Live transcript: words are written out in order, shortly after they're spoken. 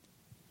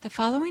The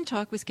following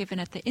talk was given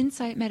at the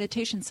Insight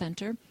Meditation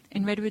Center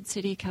in Redwood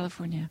City,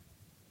 California.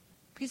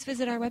 Please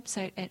visit our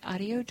website at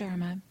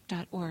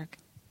audiodharma.org.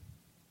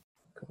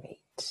 Great.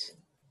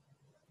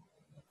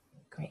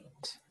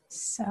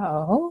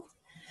 So,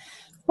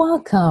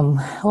 welcome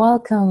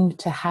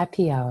to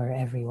Happy Hour,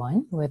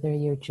 everyone, whether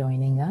you're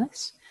joining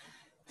us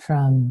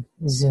from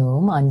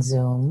on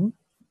Zoom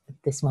at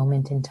this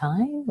moment in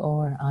time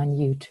or on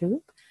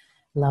YouTube.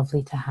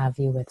 Lovely to have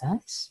you with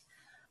us.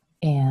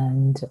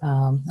 And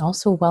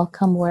also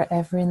welcome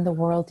wherever in the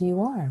world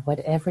you are,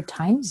 whatever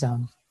time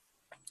zone,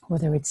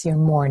 whether it's your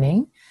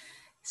morning,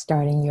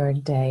 starting your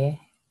day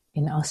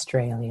in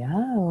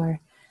Australia, or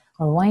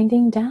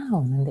winding down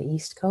on the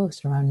East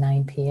Coast around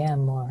 9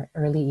 p.m. or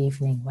early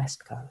evening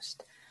West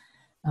Coast.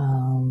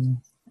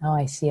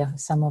 I see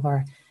some of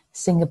our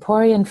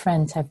Singaporean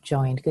friends have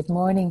joined. Good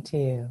morning to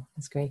you.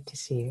 It's great to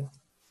see you.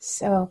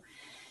 So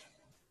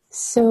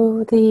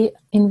the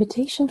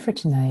invitation for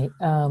tonight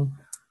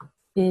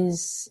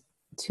is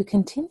to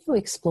continue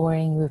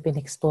exploring. We've been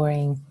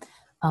exploring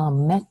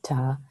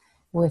Metta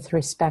with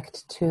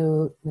respect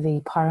to the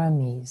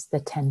paramis, the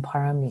 10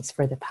 paramis,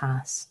 for the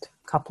past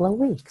couple of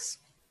weeks.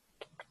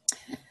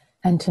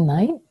 And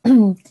tonight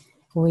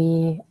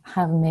we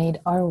have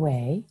made our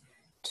way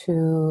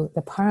to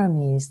the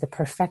paramis, the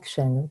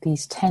perfection,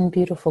 these 10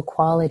 beautiful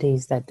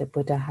qualities that the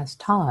Buddha has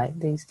taught,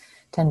 these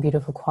 10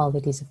 beautiful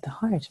qualities of the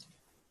heart.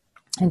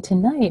 And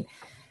tonight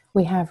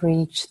we have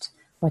reached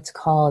what's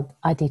called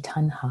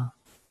aditanha,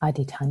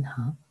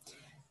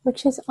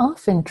 which is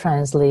often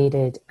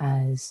translated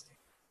as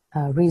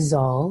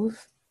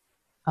resolve,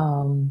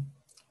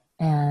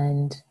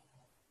 and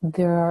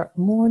there are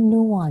more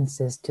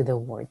nuances to the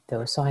word,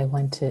 though, so I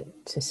want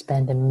to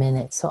spend a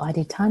minute. So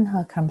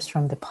aditanha comes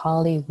from the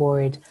Pali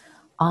word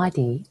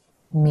adi,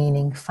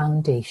 meaning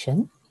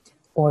foundation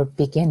or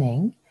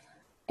beginning,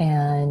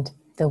 and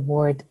the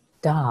word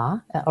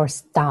da, or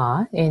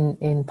sta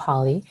in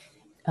Pali,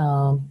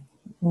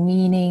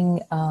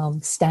 meaning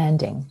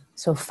standing.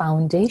 So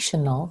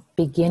foundational,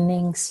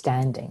 beginning,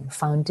 standing,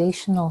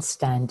 foundational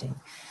standing.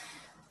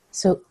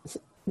 So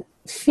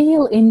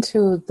feel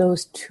into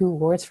those two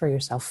words for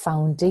yourself,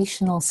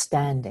 foundational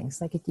standings.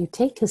 Like if you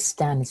take a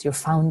stand, it's your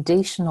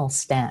foundational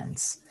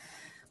stance.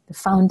 The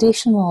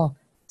foundational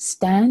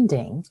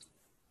standing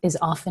is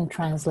often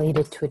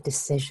translated to a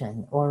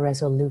decision or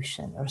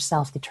resolution or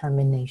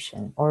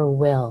self-determination or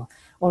will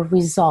or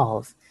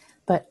resolve.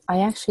 But I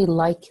actually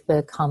like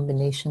the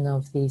combination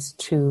of these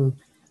two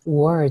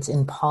words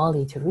in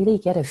Pali to really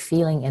get a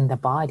feeling in the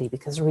body,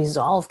 because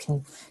resolve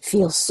can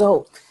feel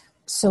so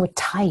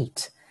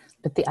tight.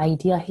 But the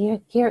idea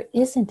here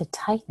isn't a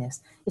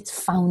tightness, it's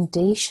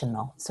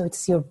foundational. So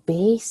it's your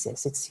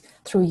basis, it's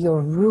through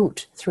your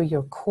root, through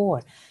your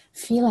core.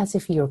 Feel as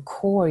if your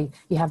core,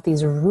 you have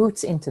these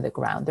roots into the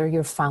ground. They're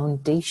your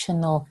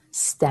foundational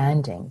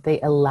standing. They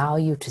allow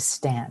you to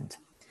stand.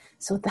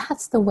 So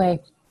that's the way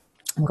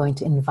I'm going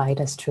to invite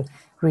us to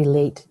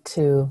relate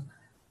to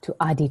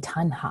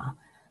aditanha.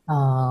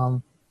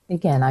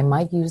 Again, I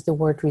might use the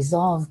word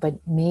resolve, but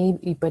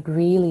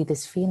really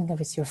this feeling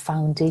of it's your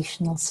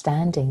foundational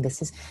standing.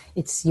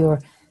 It's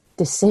your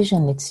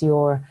decision. It's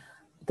the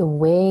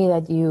way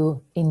that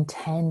you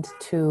intend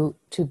to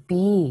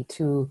be,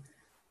 to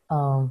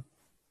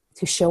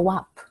show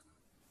up.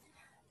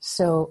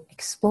 So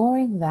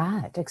exploring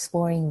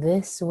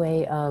this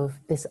way of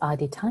this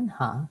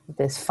aditanha,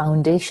 this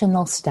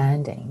foundational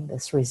standing,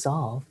 this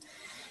resolve,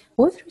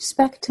 with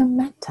respect to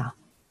metta.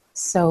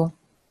 So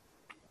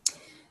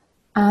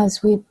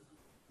as we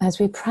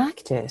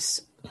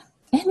practice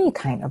any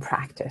kind of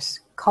practice,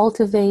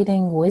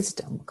 cultivating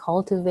wisdom,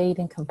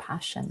 cultivating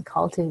compassion,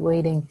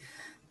 cultivating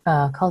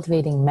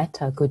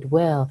metta,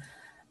 goodwill,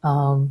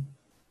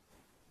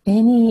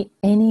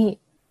 any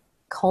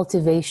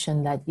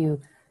cultivation that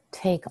you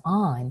take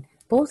on,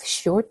 both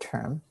short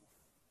term,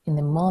 in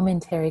the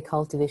momentary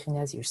cultivation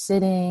as you're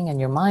sitting and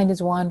your mind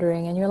is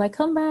wandering and you're like,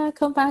 come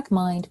back,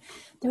 mind.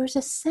 There's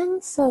a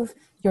sense of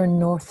your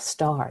North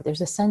Star.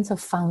 There's a sense of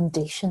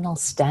foundational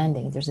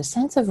standing. There's a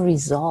sense of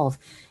resolve,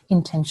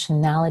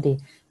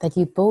 intentionality that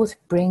you both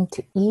bring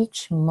to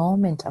each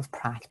moment of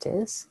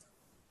practice,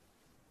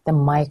 the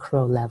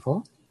micro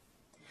level,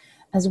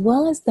 as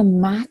well as the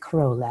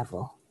macro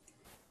level.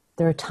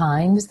 There are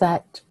times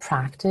that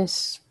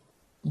practice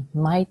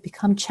might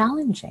become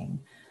challenging,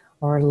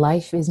 or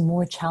life is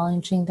more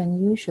challenging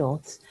than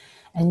usual.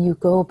 And you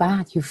go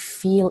back, you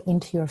feel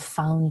into your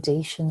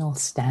foundational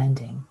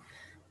standing.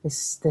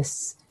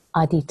 This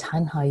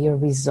aditanha, your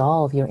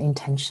resolve, your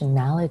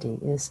intentionality,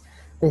 is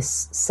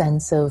this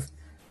sense of,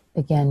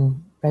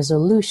 again,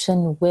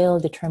 resolution, will,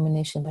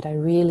 determination, but I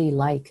really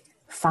like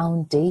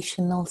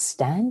foundational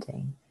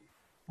standing.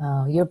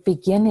 Your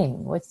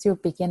beginning, what's your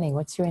beginning?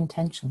 What's your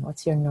intention?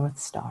 What's your North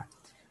Star?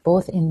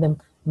 Both in the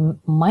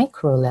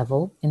micro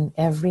level, in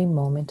every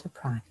moment of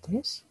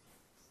practice,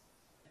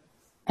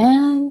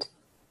 and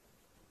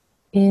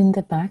in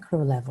the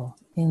macro level,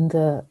 in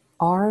the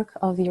arc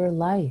of your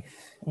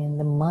life, in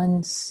the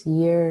months,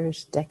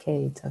 years,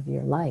 decades of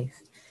your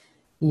life,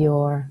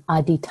 your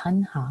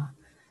aditanha,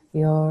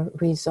 your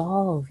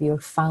resolve, your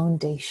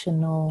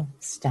foundational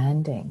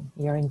standing,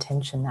 your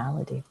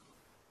intentionality,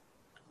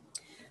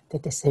 the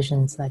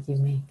decisions that you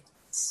make.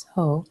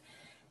 So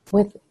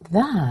with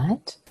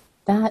that,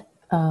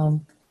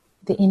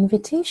 the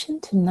invitation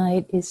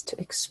tonight is to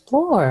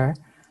explore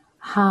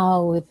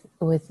how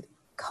with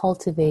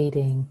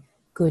cultivating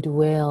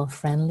goodwill,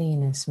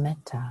 friendliness,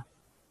 metta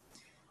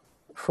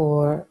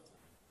for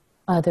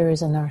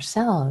others and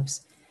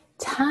ourselves,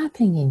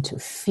 tapping into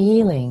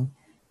feeling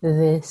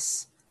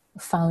this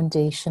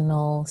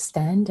foundational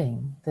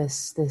standing,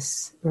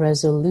 this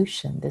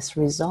resolution, this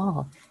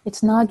resolve.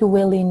 It's not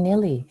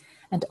willy-nilly.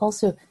 And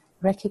also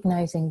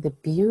recognizing the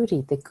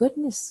beauty, the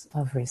goodness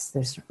of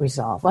this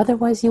resolve.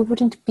 Otherwise, you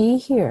wouldn't be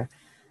here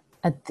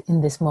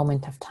in this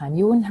moment of time.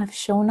 You wouldn't have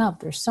shown up.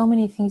 There's so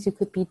many things you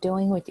could be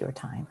doing with your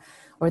time.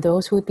 Or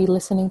those who would be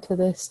listening to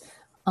this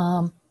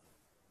on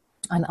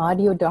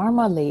audio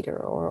dharma later,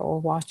 or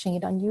watching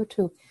it on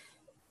YouTube,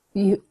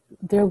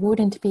 there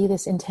wouldn't be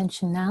this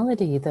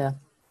intentionality,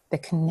 the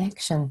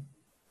connection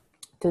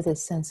to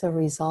this sense of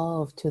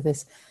resolve, to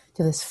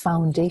this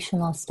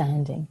foundational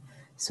standing.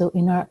 So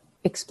in our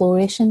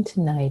exploration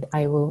tonight,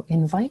 I will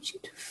invite you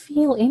to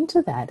feel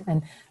into that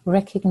and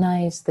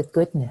recognize the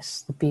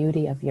goodness, the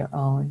beauty of your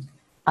own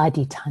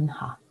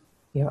aditanha,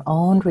 your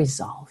own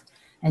resolve.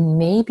 And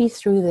maybe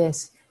through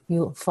this,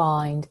 you'll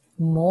find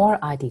more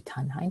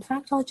aditanha. In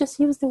fact, I'll just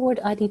use the word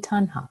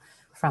aditanha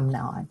from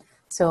now on.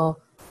 So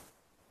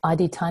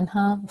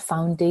aditanha,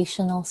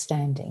 foundational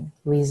standing,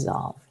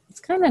 resolve. It's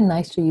kind of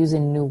nice to use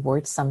in new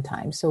words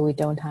sometimes so we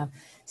don't have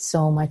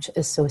so much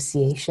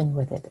association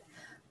with it.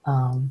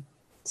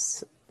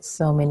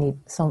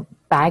 Some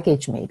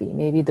baggage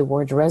maybe the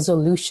word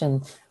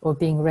resolution or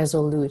being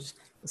resolute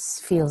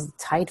feels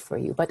tight for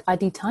you. But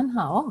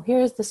aditanha,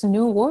 here's this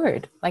new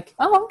word. Like,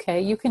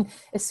 okay, you can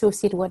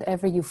associate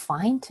whatever you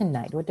find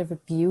tonight, whatever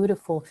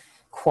beautiful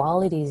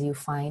qualities you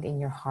find in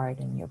your heart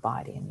and your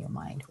body and your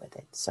mind with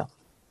it.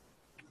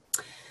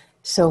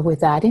 So with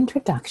that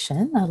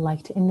introduction, I'd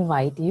like to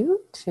invite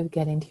you to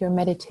get into your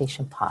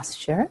meditation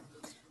posture.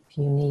 If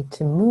you need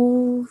to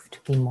move, to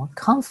be more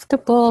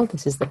comfortable,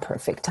 this is the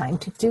perfect time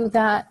to do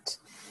that.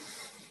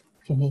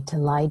 If you need to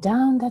lie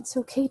down, that's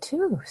okay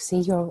too.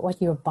 See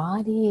what your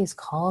body is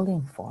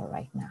calling for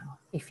right now.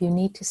 If you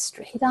need to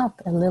straight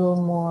up a little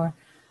more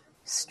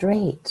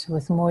straight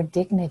with more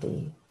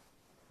dignity,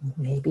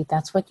 maybe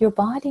that's what your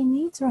body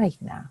needs right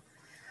now.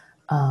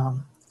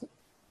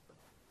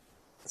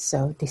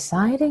 So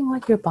deciding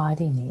what your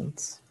body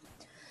needs.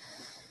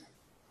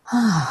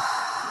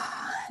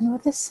 And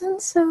with a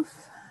sense of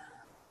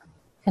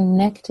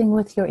connecting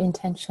with your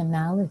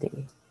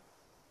intentionality.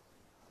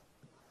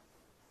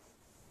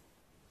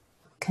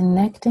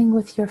 Connecting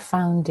with your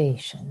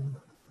foundation.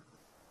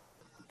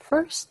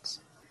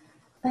 First,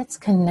 let's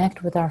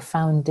connect with our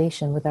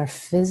foundation, with our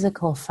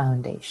physical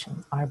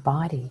foundation, our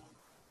body.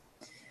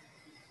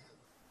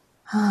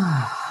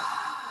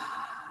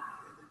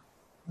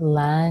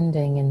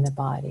 Landing in the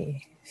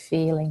body,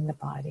 feeling the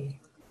body.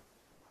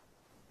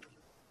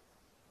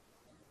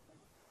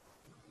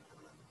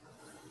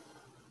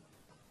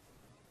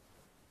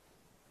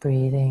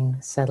 Breathing,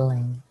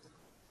 settling.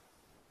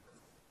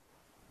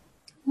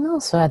 And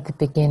also at the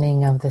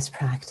beginning of this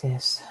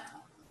practice,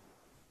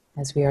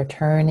 as we are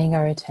turning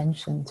our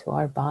attention to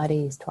our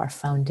bodies, to our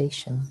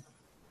foundation,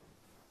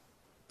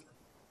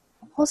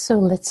 also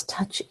let's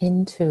touch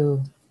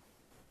into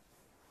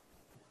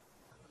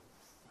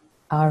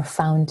our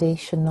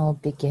foundational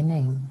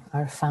beginning,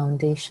 our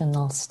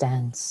foundational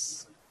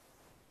stance,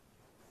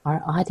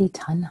 our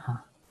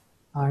aditanha,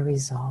 our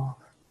resolve,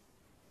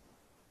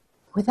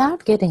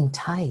 without getting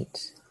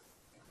tight,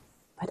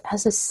 but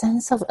as a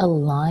sense of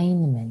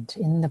alignment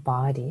in the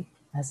body,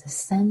 as a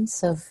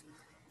sense of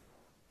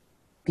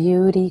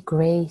beauty,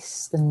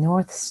 grace, the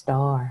North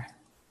Star.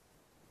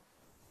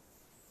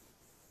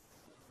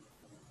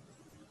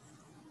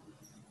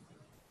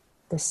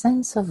 The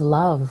sense of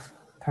love,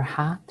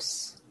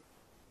 perhaps,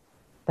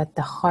 that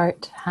the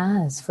heart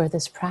has for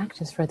this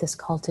practice, for this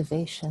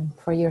cultivation,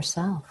 for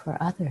yourself, for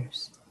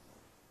others.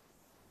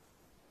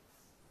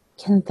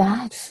 Can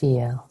that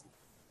feel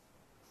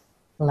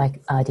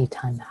like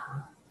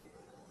aditanha?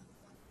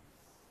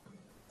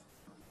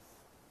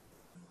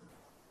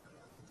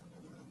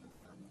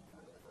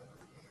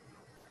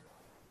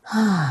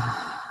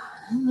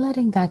 And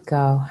letting that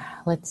go,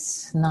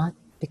 let's not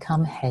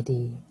become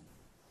heady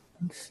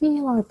and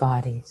feel our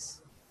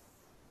bodies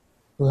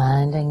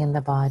landing in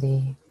the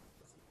body.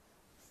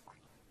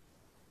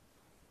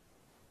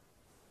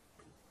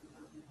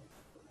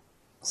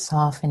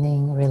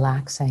 Softening,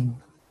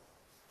 relaxing.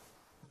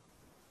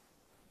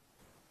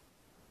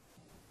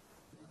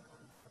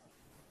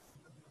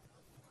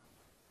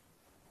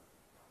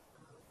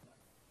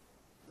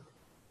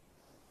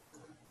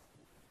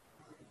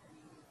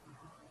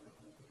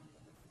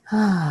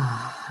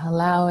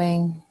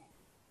 Allowing,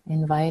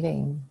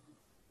 inviting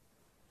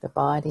the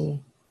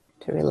body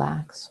to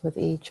relax with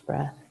each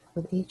breath,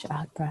 with each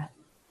out breath,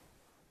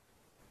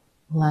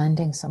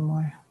 landing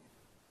somewhere.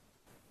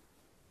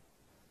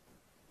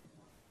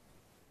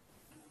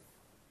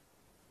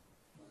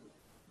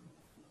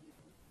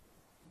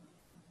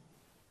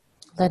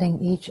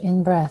 letting each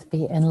in-breath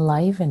be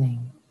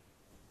enlivening.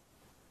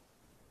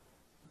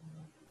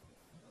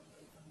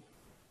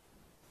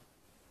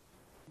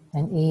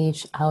 And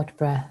each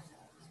out-breath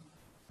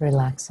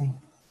relaxing.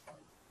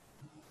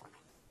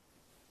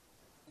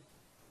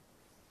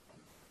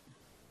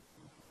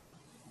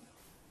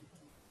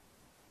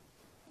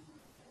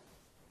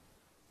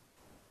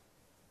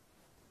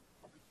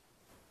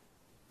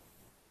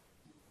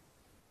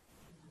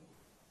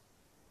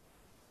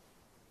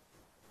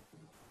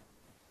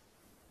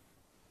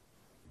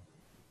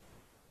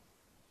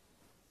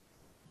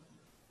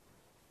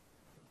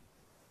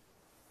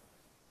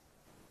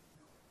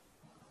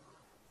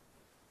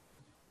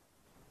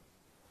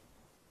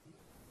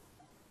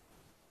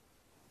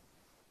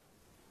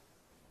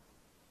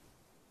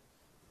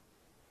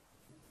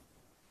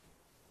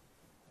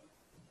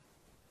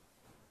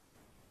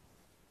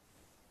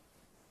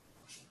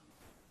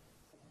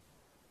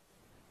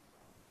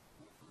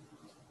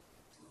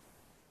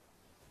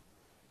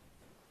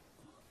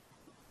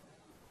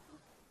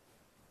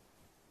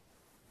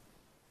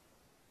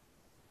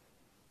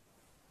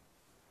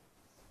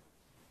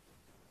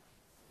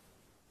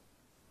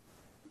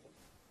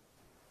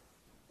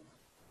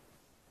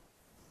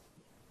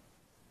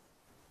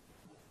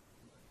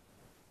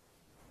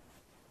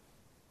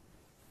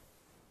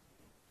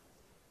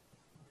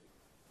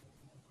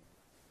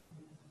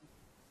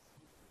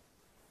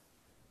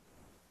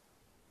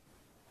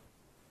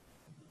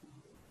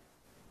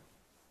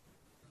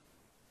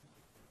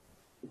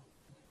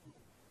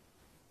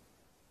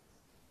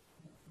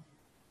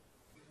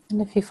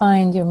 And if you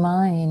find your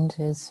mind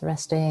is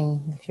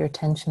resting, if your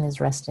attention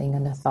is resting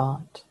on a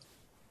thought,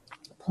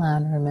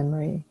 plan or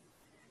memory,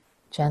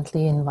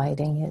 gently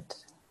inviting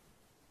it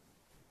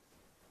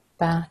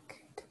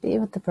back to be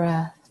with the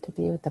breath, to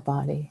be with the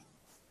body.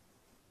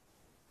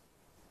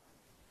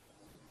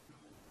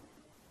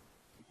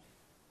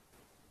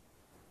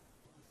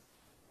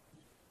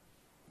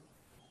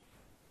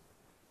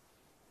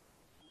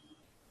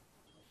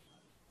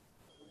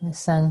 A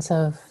sense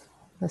of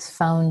this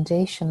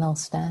foundational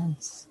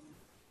stance.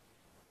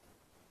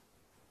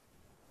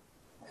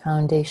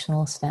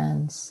 Foundational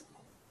stance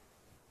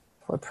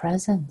for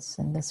presence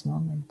in this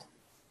moment.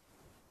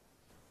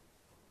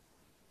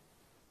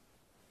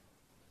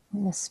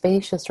 In a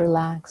spacious,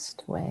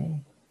 relaxed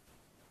way.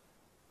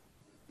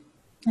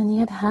 And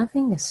yet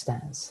having a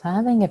stance,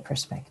 having a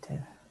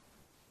perspective.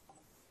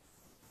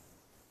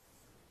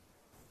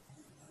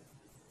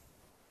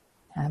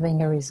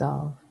 Having a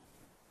resolve.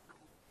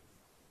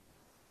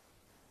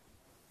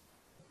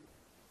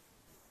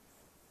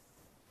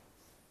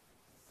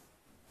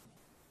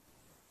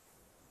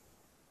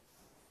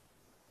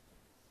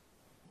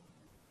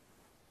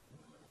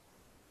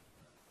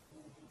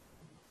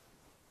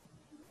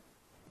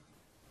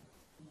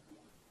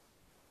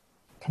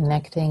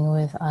 Connecting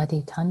with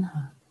Adi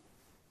Tanha.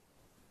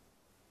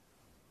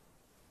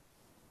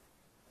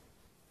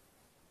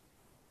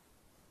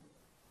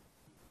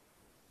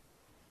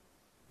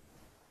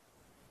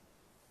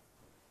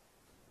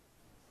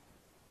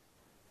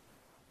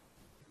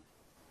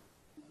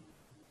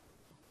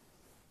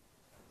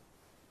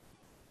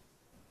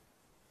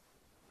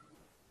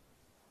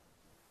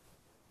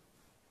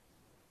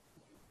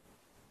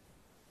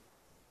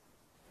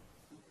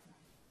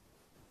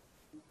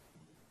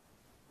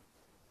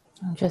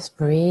 Just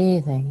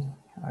breathing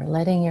or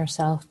letting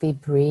yourself be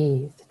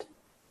breathed.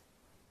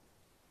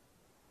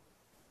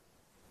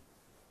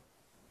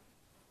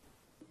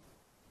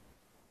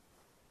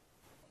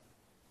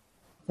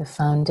 The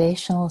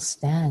foundational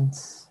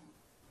stance,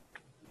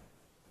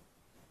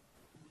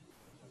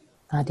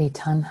 Adi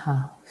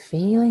Tanha,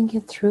 feeling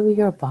it through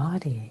your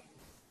body.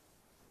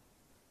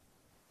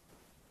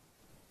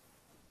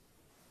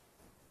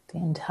 The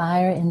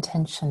entire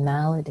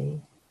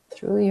intentionality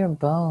through your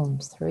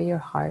bones, through your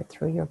heart,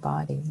 through your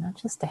body, not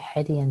just a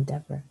heady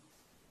endeavor.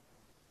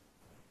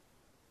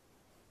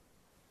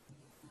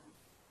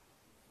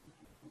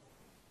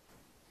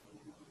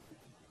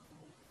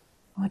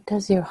 What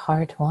does your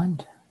heart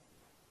want?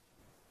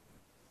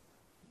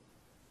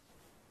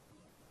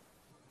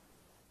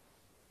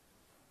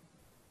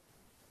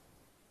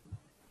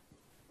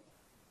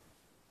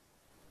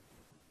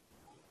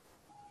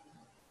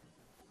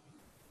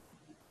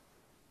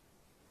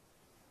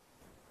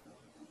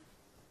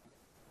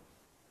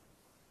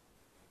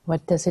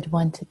 What does it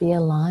want to be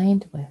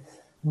aligned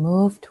with,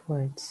 move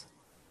towards?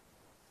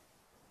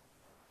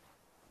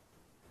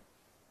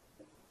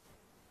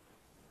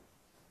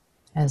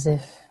 As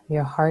if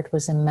your heart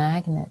was a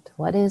magnet,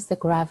 what is the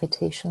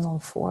gravitational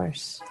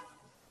force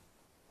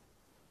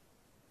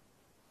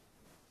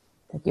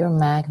that your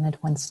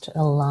magnet wants to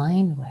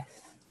align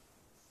with,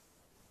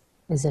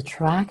 is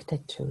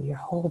attracted to, your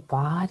whole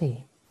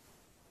body?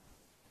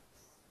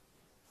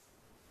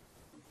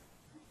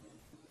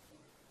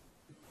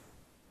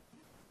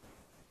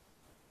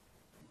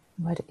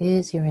 What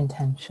is your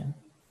intention?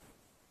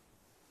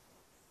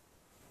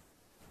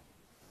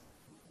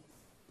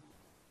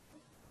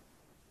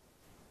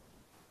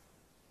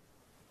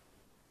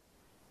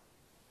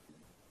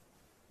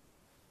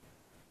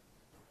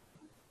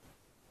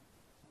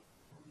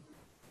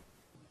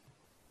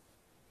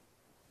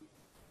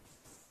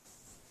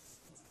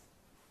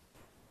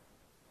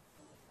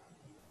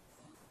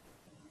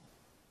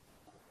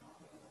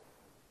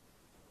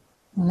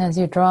 And as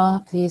you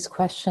drop these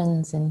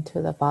questions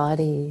into the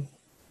body,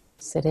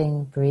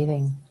 sitting,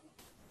 breathing,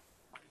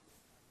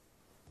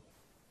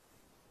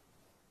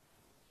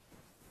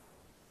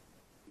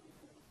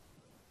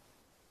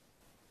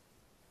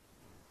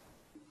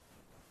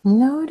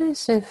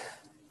 notice if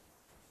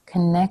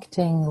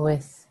connecting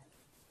with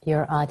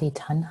your Adi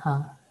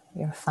Tanha,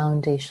 your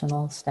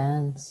foundational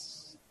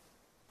stance,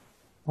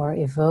 or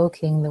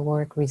evoking the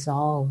word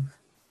resolve,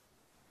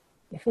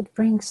 if it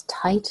brings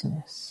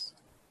tightness.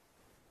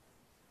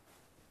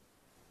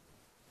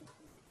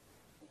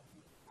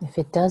 If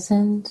it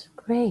doesn't,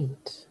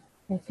 great.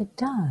 If it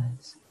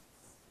does,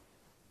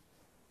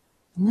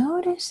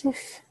 notice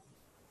if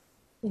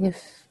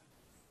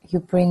you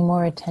bring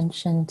more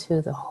attention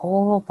to the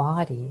whole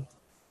body,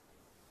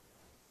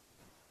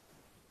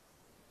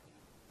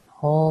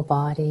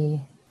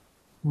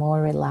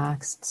 more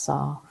relaxed,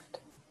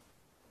 soft.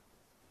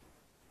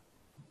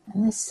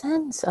 And the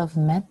sense of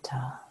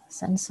metta,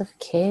 sense of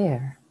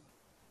care.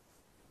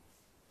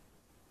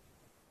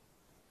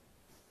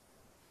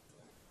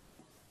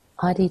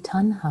 Adi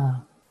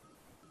Tanha,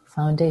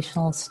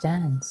 foundational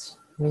stance,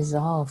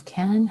 resolve,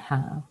 can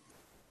have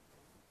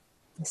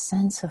a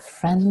sense of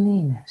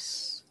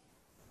friendliness.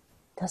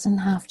 It doesn't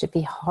have to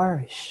be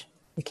harsh.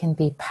 It can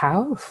be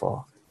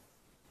powerful,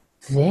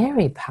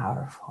 very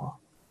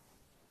powerful,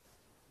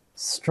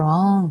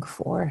 strong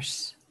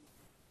force.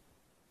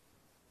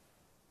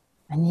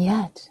 And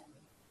yet,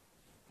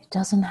 it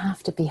doesn't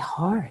have to be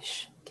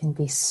harsh. It can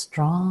be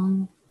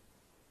strong.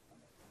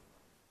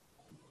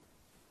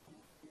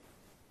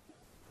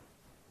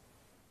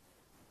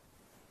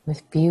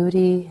 With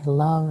beauty,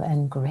 love,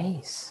 and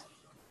grace.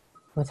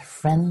 With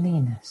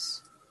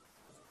friendliness.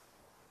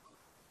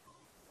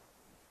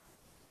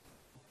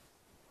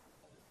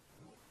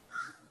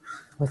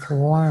 With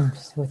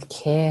warmth, with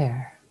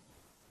care.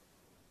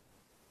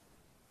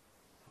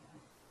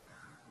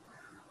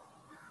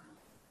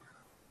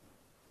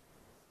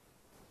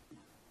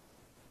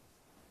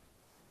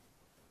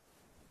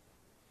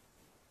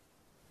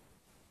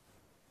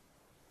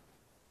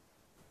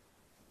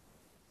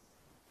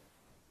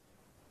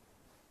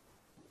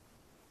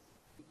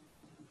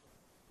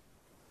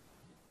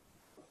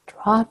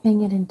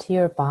 Dropping it into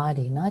your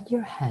body, not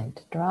your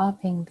head,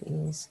 dropping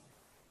these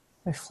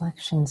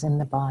reflections in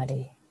the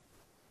body.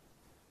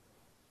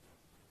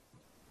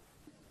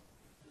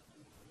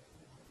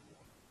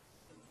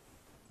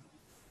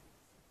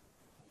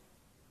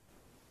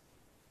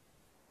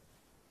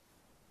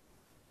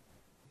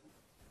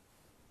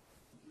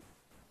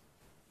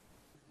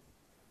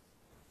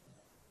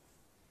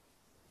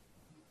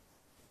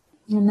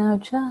 And now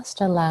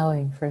just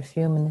allowing for a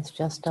few minutes,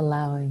 just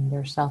allowing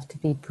yourself to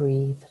be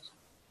breathed.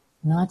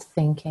 Not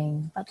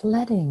thinking, but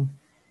letting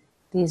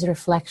these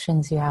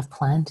reflections you have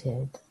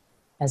planted,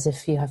 as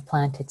if you have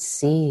planted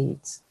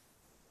seeds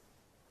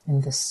in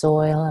the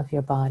soil of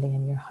your body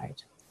and your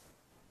heart.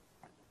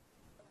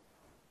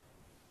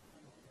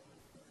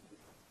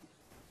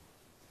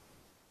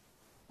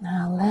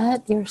 Now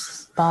let your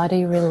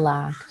body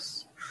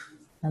relax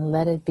and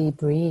let it be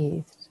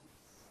breathed.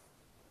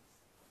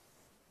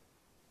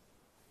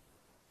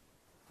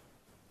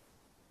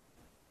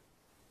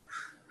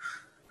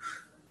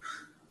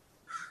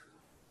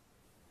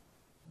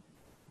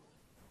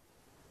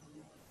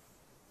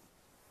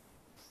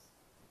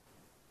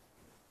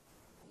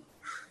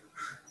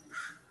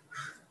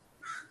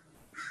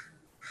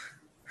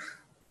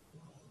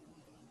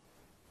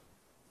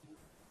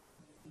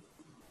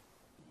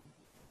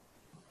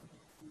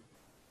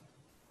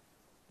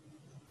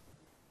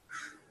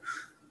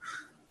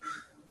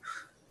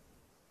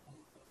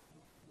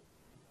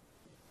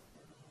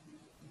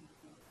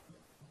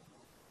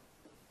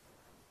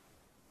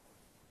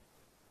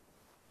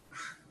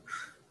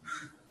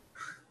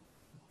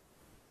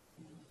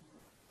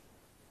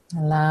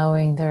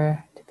 Allowing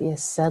there to be a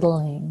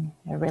settling,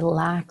 a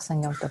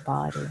relaxing of the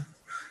body,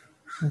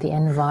 and the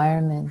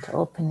environment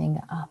opening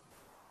up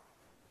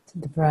to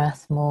the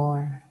breath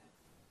more,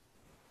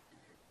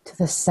 to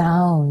the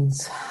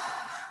sounds.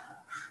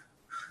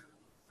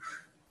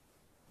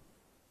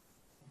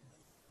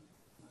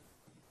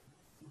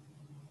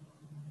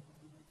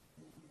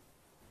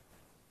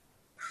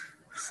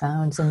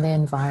 Sounds in the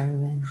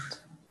environment.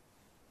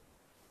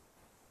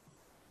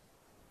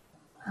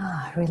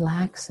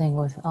 Relaxing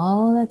with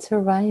all that's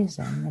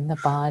arising in the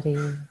body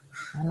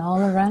and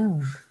all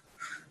around.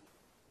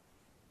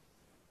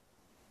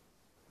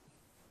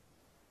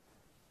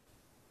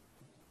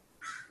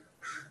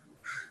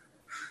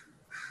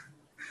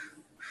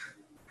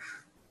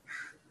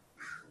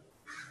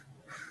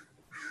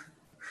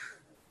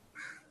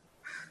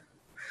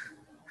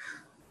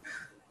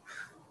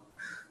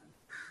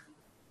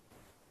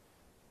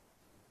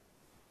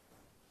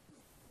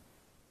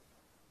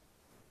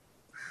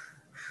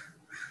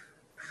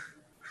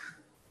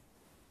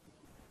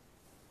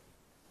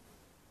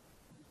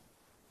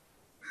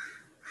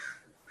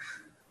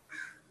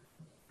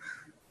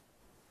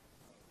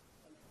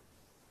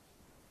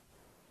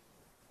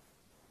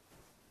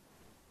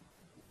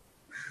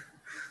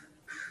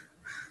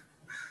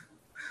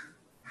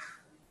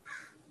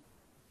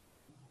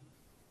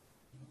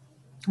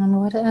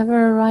 And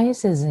whatever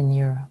arises in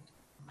your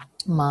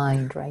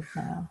mind right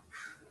now,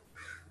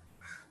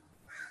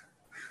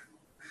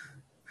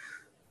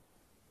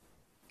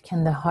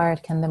 can the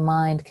heart, can the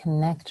mind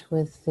connect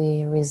with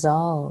the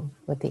resolve,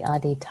 with the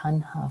adi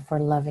tanha for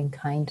loving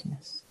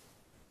kindness?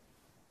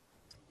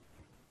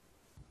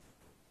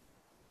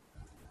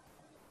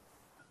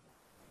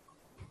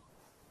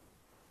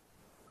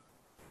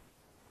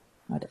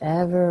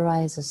 Whatever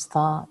arises,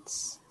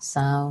 thoughts,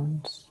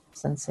 sounds,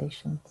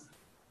 sensations.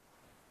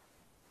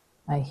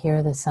 I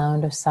hear the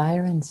sound of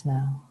sirens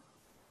now,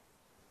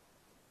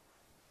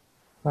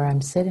 where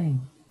I'm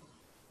sitting.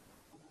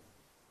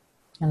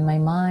 And my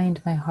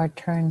mind, my heart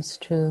turns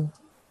to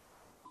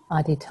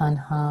adi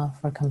tanha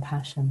for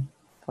compassion,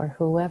 for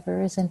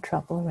whoever is in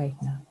trouble right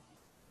now.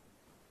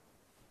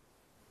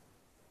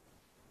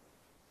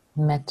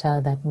 Metta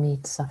that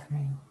meets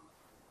suffering.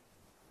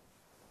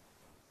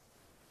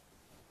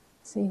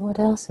 See what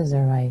else is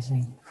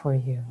arising for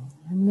you.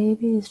 And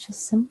maybe it's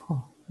just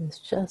simple. It's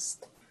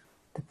just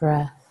the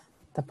breath,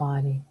 the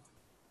body.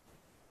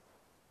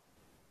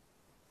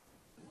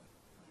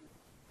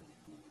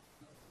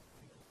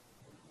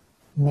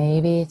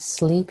 Maybe it's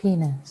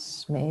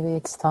sleepiness. Maybe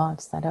it's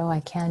thoughts that, oh, I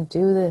can't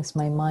do this.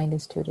 My mind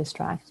is too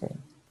distracted.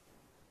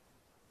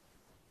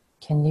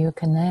 Can you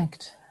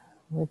connect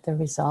with the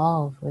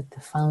resolve, with the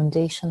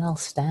foundational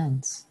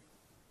stance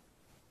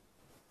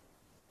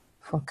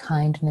for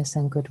kindness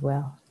and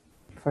goodwill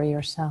for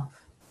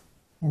yourself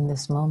in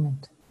this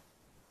moment?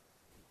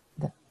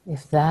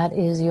 If that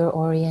is your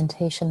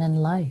orientation in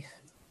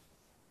life,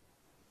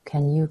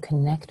 can you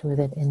connect with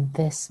it in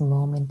this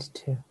moment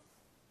too?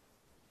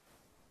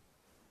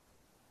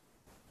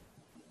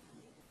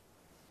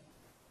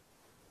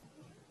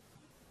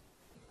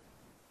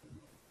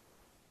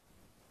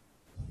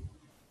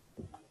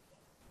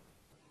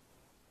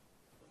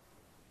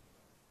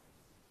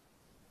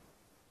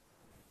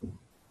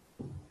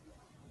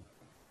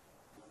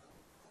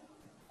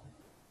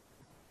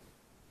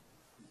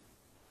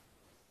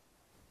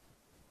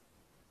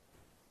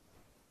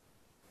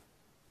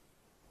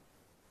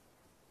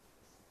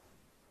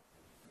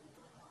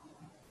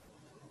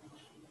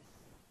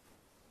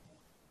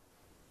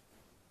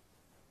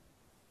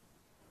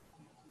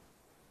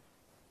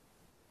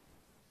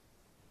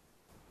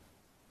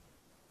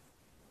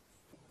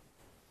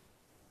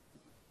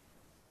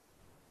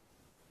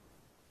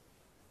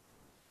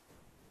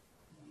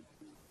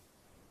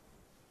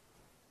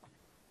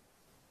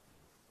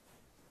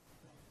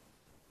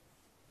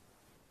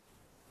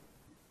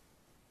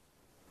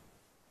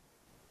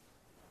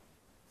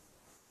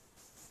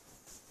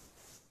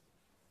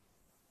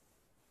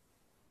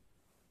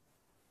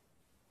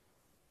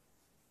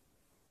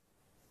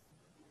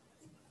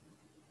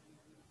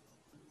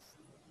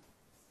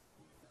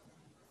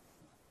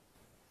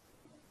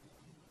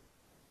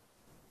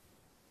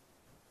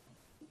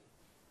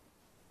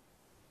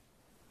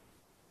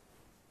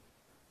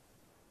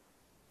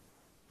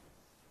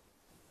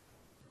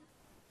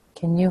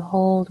 Can you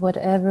hold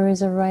whatever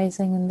is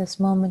arising in this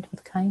moment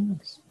with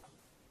kindness?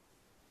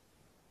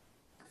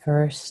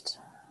 First,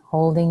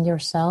 holding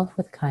yourself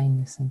with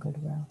kindness and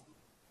goodwill.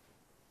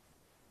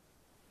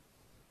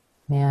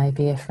 May I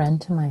be a friend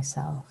to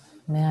myself.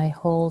 May I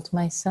hold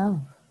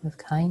myself with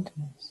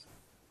kindness.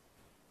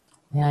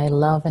 May I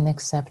love and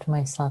accept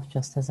myself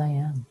just as I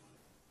am.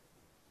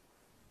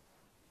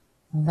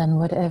 And then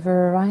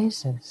whatever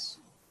arises,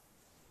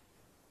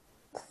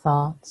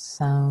 thoughts,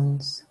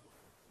 sounds,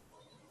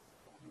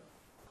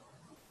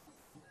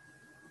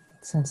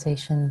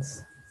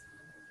 sensations,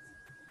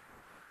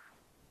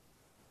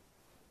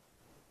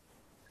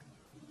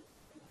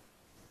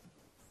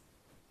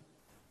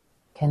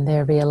 can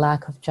there be a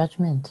lack of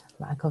judgment,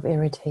 lack of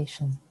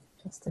irritation,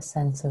 just a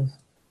sense of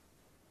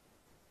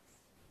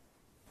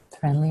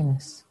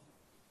friendliness,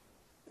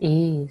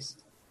 ease,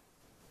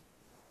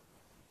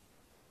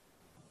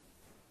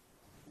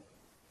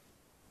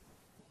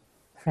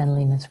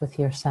 friendliness with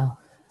yourself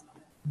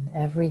and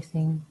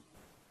everything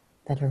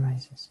that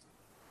arises.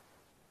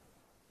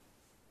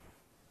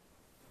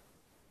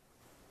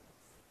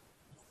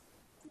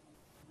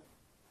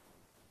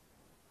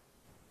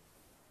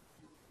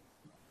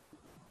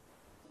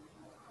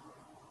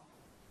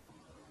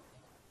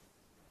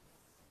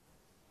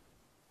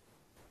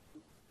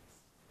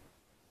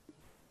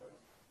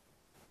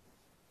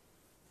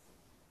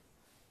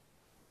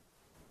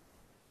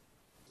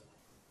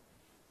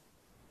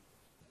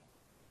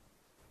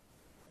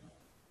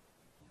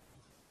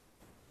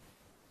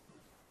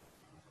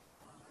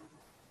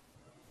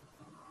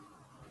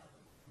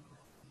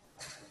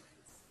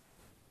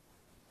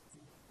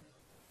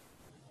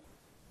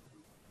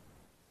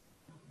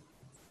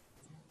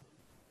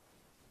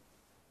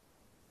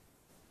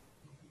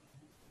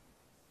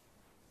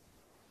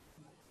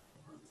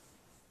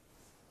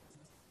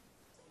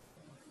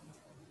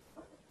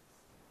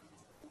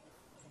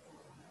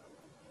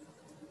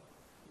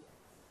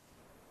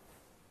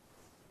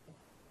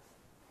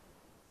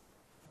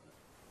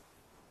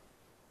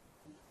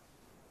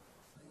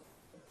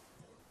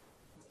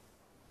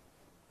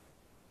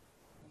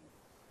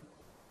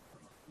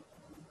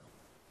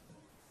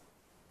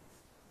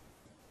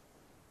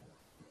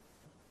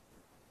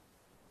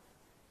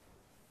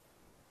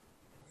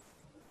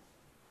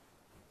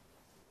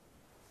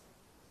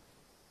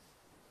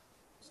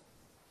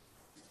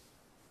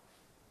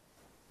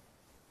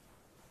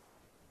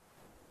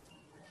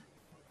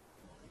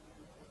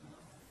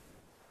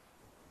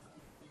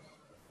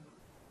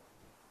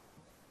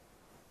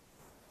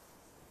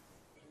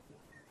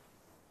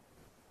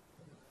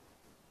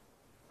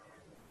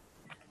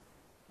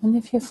 And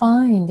if you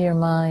find your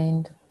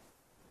mind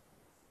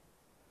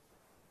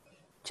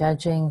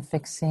judging,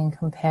 fixing,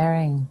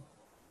 comparing,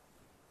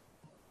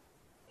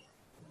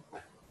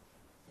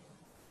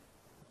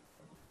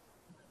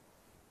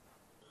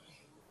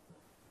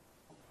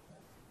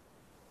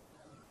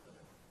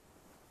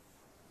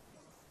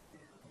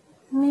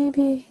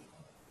 maybe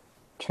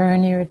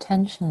turn your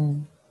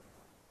attention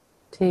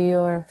to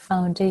your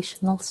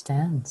foundational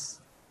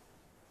stance.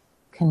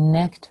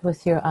 Connect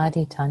with your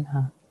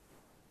Aditanha.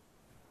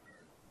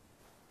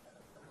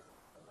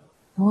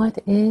 What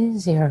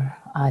is your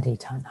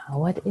Aditanha?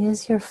 What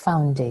is your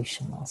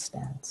foundational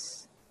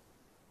stance?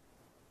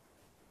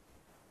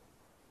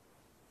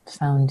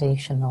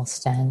 Foundational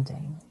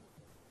standing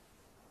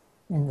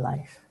in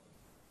life.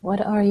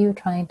 What are you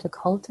trying to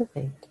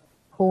cultivate?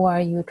 Who are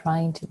you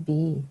trying to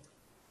be?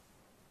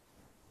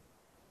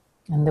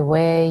 And the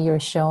way you're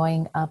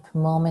showing up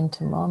moment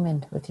to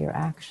moment with your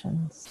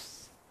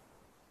actions,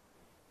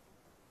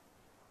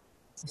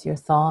 with your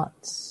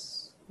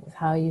thoughts, with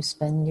how you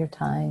spend your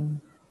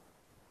time,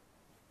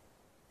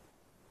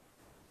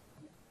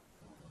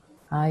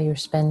 how you're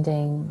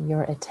spending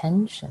your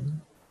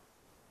attention,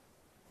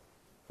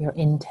 your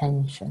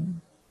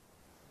intention.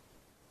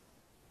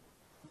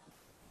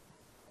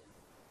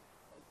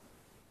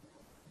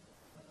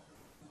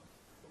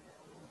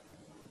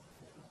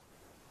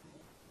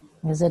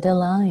 Is it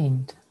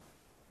aligned?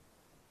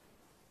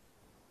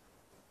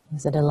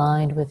 Is it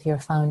aligned with your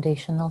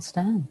foundational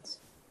stance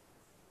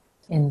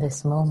in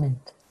this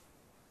moment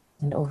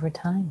and over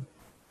time?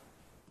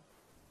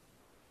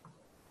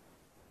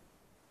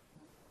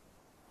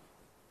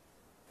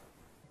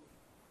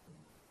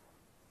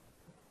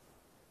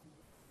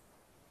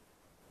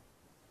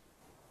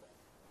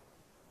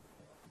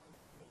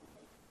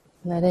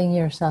 Letting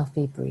yourself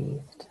be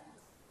breathed.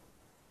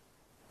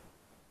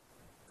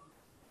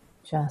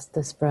 Just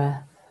this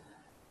breath,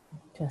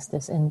 just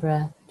this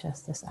in-breath,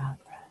 just this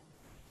out-breath.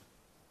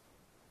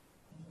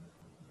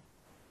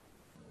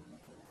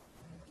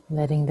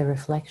 Letting the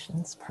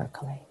reflections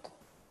percolate.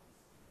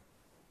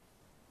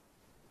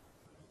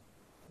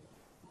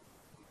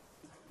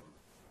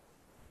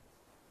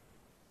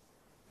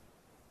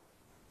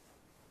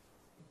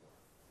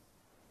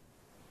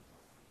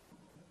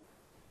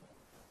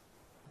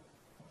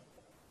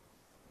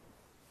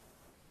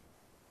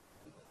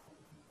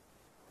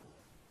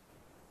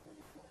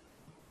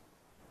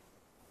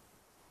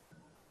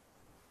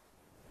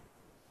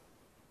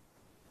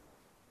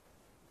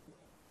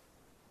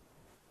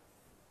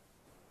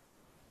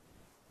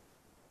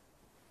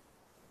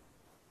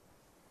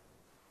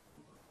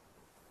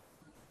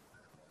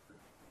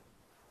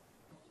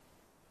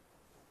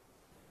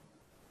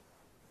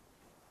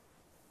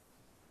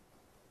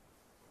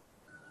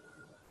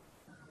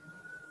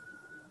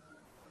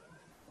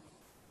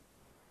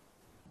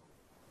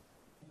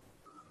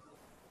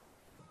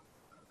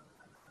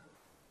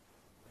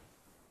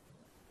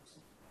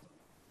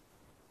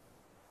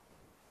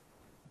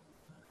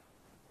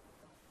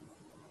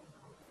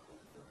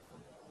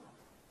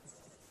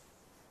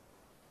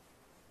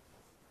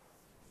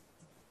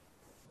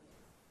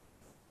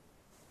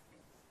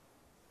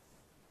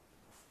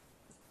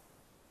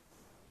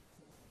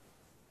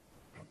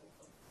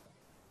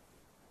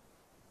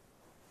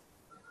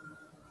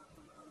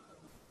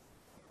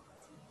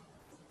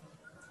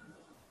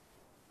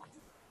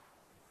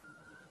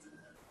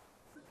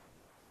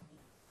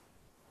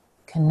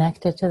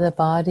 Connected to the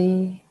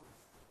body,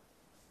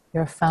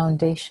 your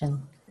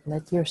foundation.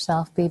 Let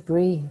yourself be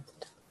breathed.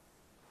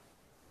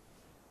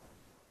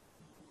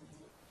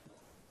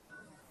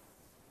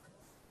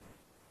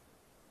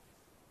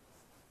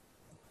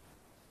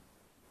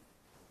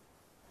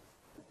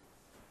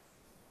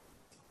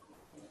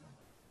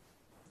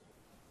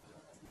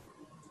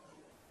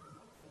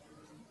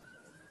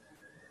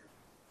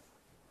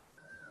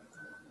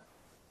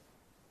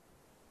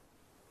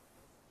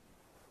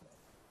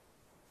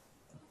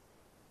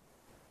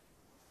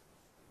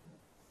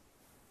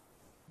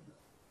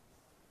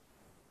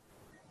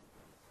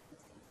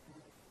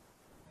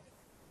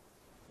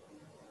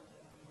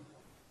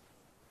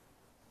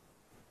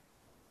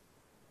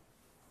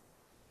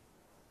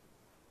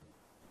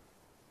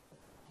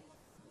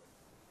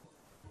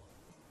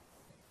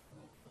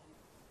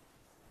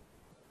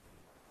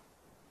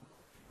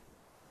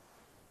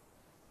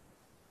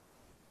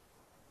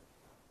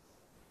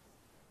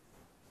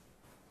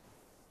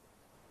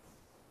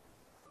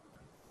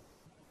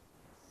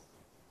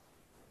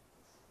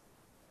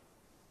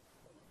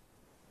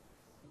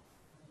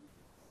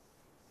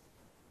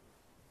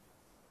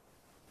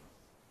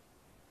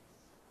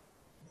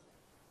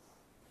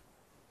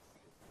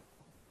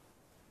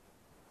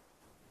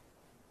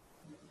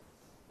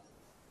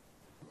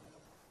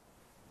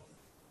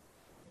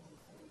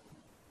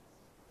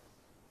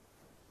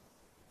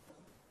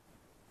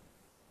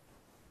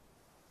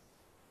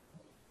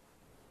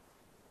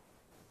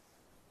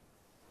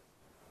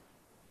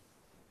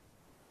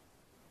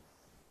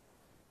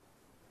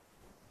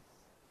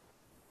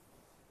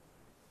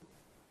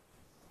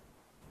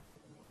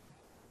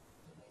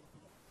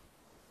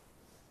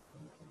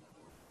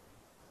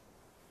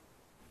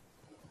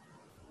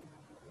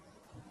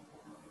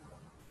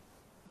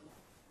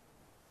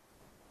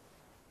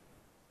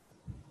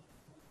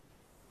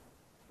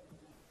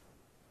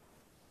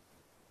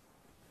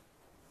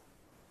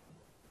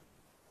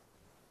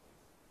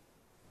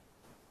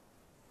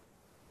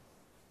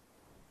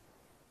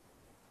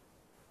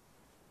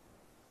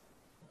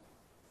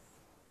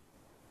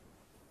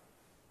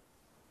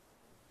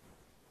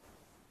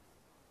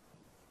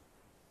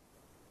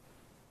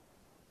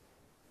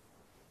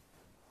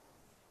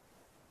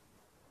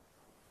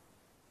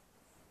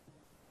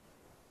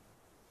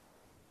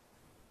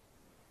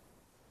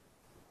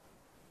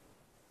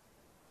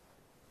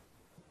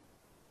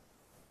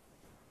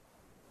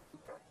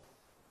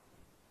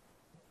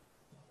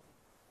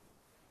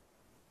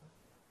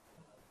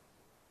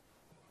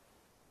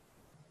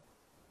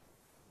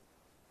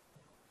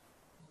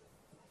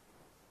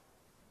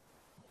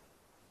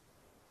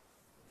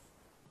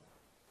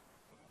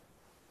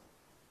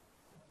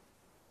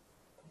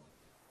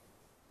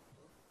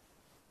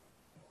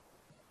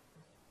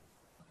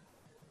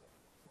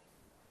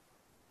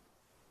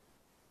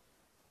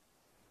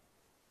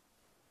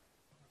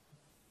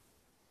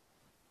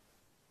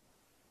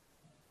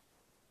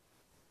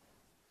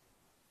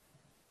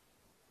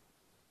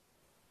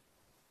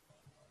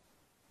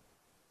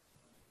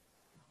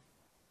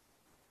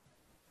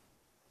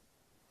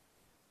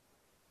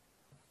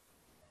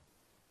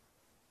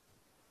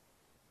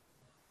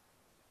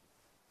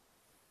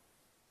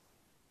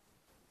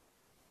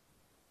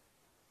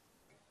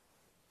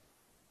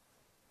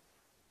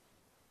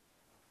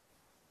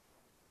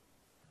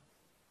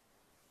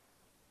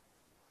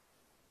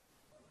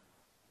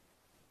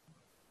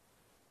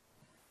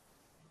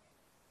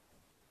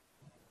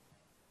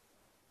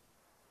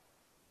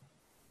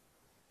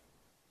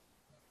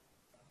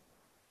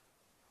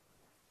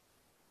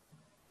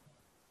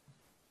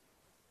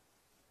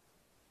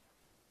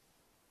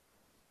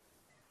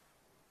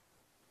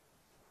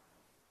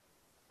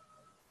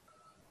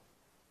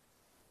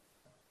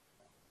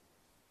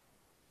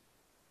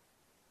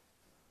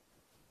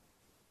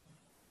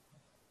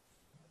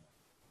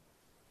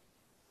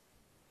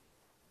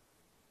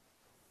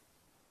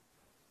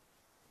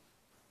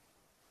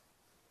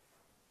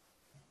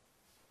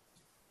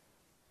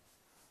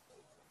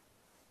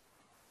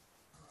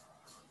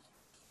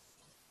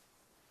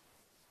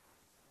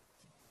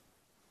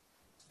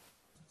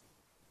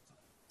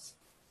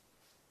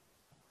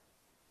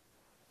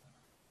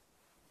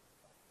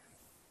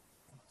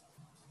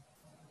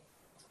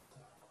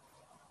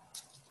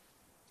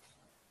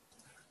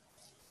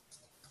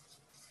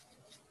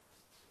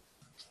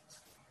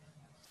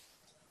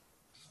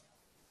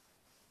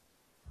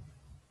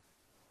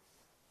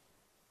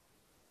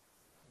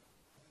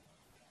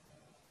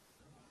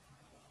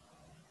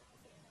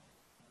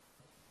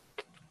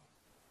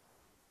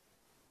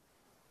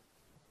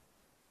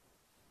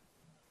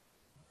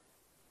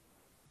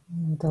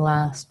 the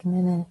last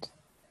minute,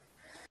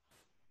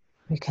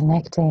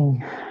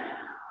 reconnecting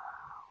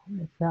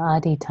with the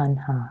Adi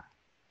Tanha,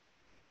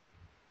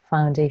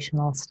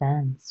 foundational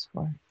stance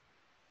for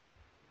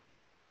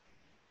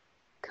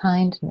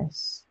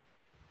kindness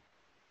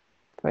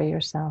for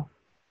yourself,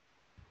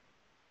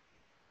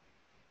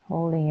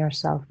 holding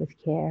yourself with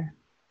care,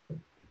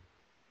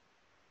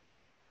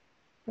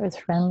 with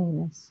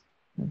friendliness,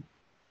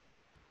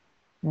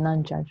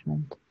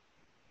 non-judgment.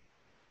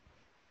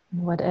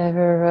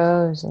 Whatever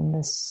arose in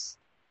this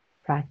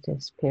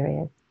practice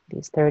period,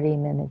 these 30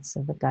 minutes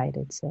of a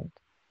guided sit.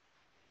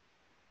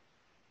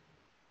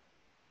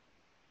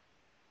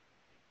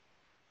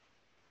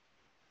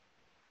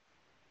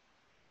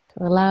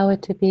 To allow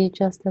it to be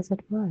just as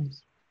it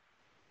was.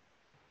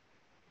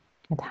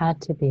 It had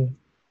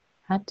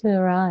to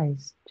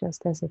arise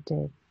just as it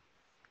did,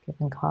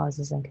 given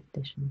causes and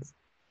conditions.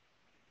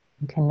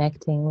 And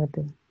connecting with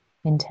the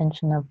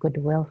intention of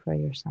goodwill for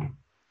yourself.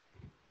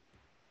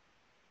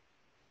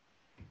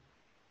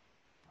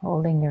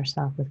 Holding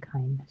yourself with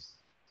kindness,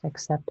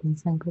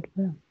 acceptance, and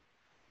goodwill.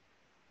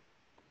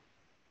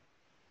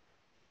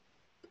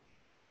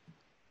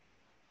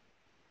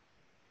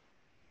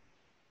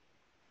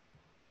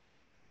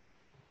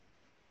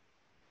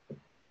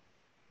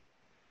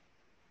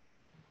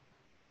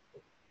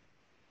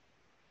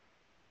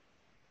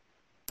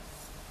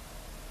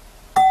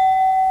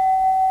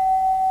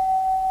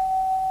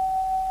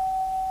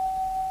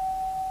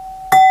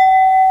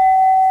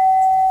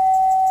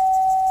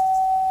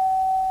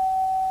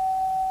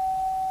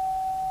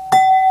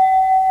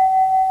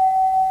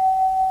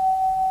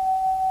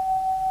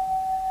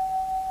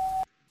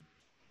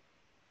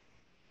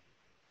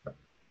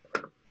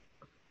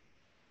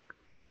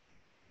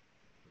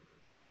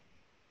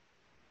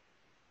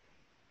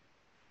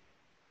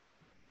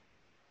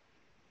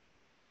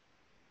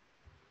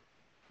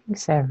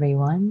 Thanks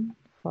everyone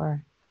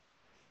for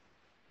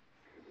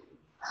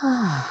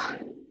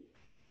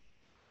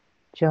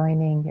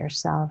joining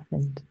yourself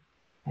and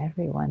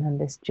everyone on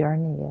this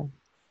journey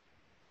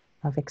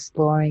of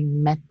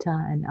exploring Metta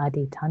and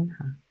Adi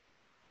Tanha.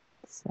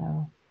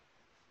 So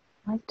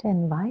I'd like to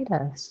invite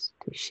us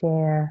to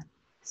share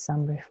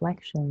some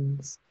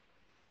reflections.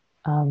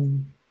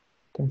 You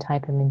can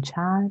type them in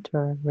chat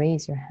or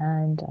raise your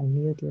hand,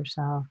 unmute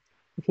yourself.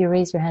 If you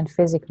raise your hand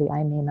physically,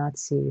 I may not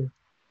see you.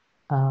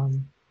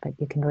 But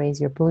you can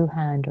raise your blue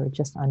hand or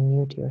just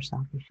unmute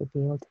yourself. You should be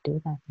able to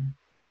do that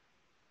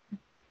now.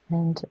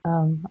 And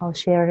I'll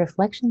share a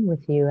reflection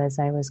with you as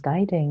I was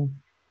guiding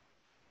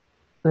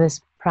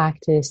this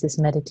practice, this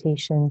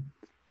meditation.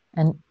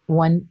 And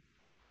one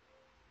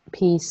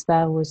piece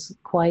that was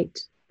quite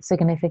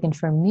significant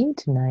for me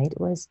tonight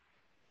was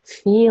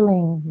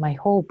feeling my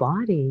whole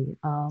body,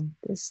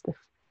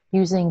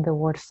 using the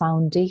word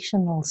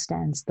foundational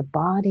stance, the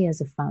body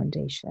as a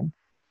foundation,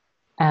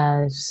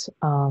 as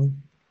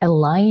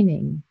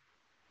aligning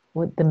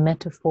with the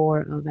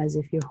metaphor of as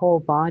if your whole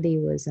body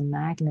was a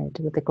magnet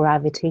with the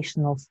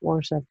gravitational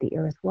force of the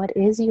earth. What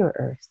is your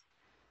earth?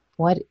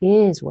 What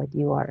is what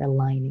you are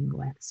aligning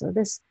with? So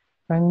this,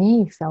 for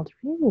me, felt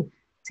really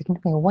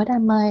significant. What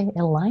am I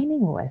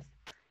aligning with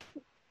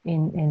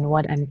in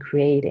what I'm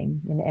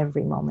creating in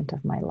every moment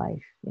of my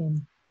life,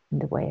 in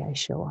the way I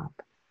show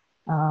up?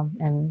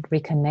 And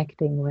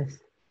reconnecting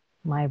with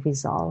my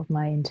resolve,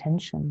 my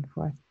intention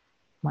for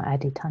my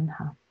Adi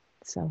Tanha.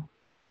 So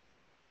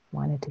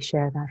wanted to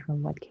share that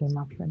from what came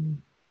up for me.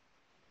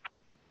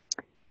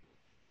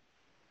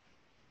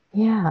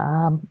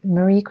 Yeah,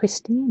 Marie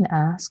Christine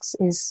asks,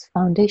 is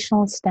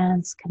foundational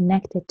stance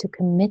connected to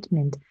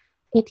commitment?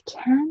 It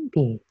can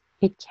be.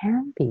 It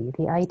can be.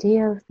 The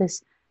idea of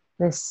this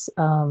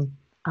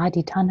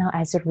Adi Tanha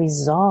as a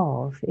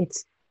resolve,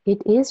 it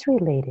is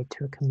related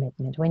to a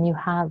commitment. When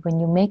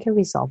you make a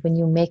resolve, when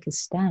you make a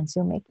stance,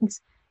 you're making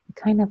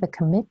kind of a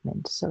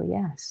commitment. So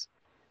yes,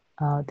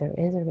 there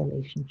is a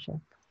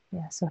relationship.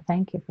 Yeah, so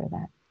thank you for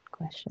that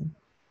question.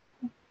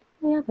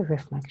 Any other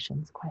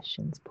reflections,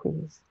 questions,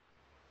 please?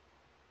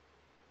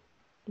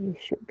 You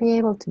should be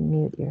able to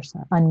unmute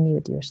yourself.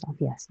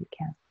 Yes, you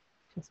can.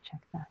 Just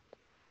check that.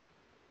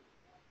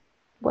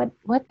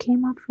 What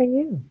came up for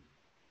you?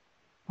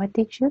 What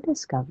did you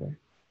discover?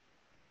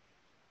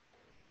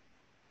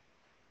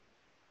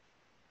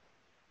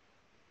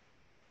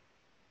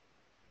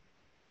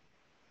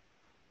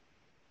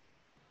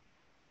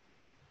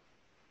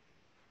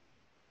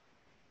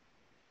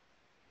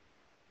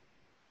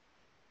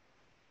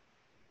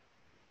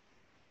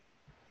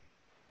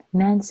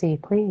 Nancy,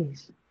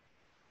 please.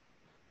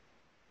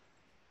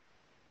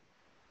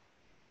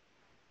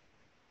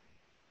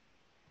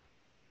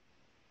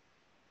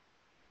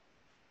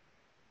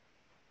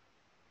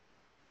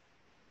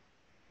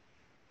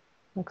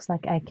 Looks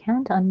like I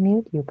can't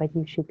unmute you, but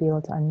you should be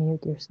able to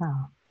unmute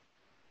yourself.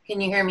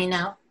 Can you hear me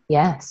now?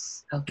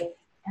 Yes. Okay.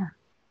 Yeah.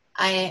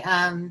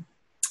 I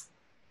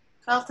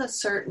felt a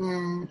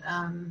certain,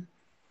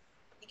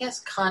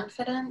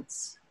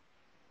 confidence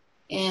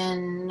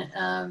in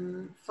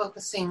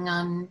focusing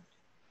on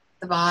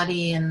the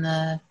body and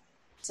the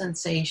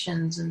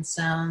sensations and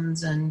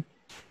sounds and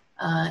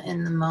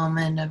in the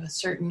moment, of a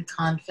certain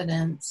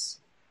confidence,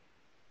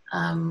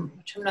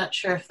 which I'm not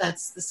sure if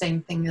that's the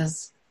same thing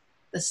as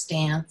the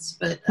stance,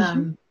 but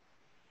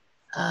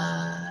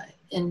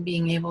in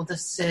being able to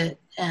sit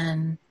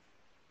and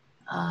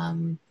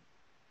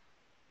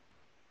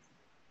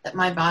that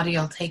my body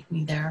will take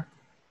me there.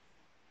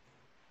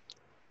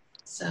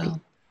 So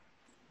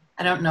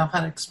I don't know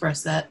how to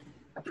express that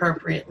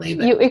appropriately,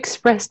 but you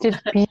expressed it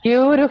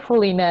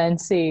beautifully,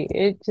 Nancy.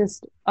 It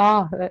just,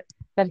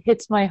 that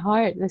hits my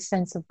heart, the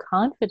sense of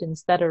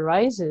confidence that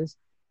arises,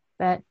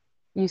 that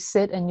you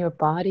sit and your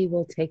body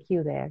will take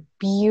you there.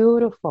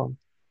 Beautiful.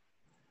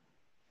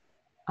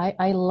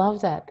 I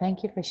love that.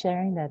 Thank you for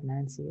sharing that,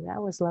 Nancy.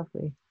 That was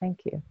lovely. Thank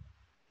you.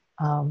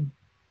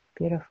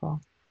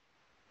 Beautiful.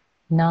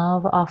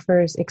 Nav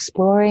offers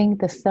exploring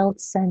the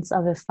felt sense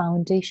of a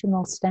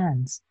foundational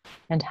stance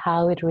and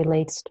how it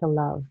relates to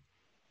love.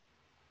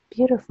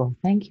 Beautiful.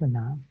 Thank you,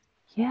 Nav.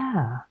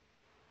 Yeah.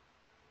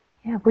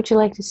 Yeah. Would you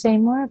like to say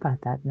more about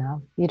that,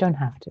 Nav? You don't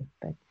have to,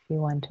 but if you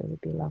want to, it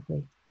would be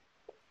lovely.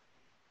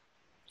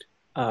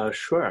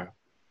 Sure.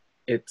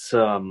 It's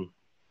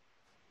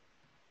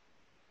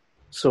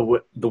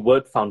so the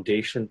word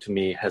foundation to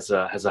me has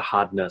a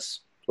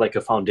hardness, like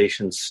a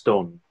foundation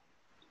stone.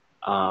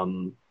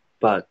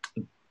 But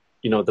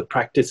the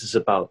practice is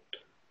about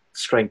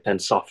strength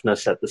and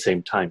softness at the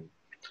same time.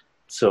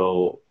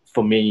 So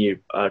for me,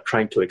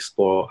 trying to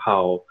explore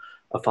how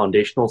a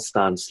foundational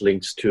stance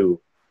links to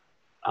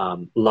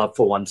love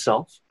for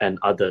oneself and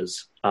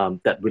others,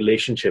 that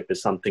relationship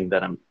is something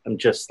that I'm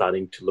just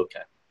starting to look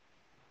at.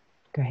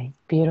 Great,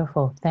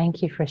 beautiful.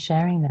 Thank you for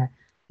sharing that.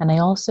 And I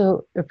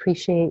also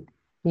appreciate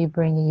you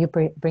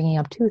bringing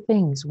up two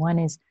things. One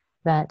is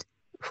that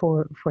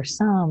for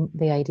some,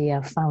 the idea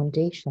of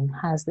foundation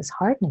has this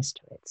hardness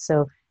to it.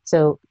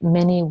 So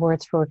many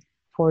words for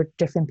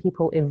different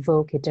people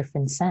evoke a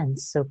different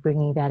sense. So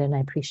bringing that in, I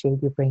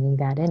appreciate you bringing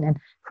that in. And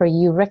for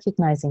you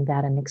recognizing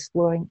that and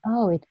exploring,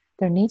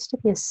 there needs to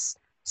be a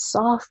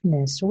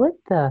softness with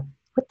the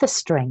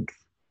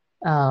strength,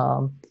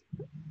 and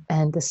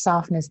the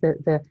softness.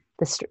 The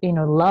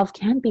love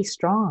can be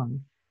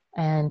strong,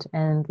 and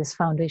this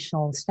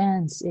foundational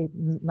stance,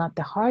 not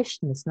the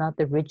harshness, not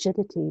the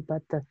rigidity,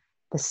 but the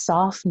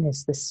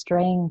softness, the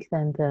strength,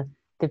 and the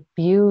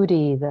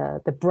beauty,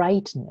 the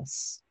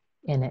brightness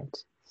in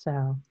it.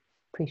 So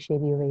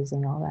appreciate you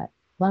raising all that.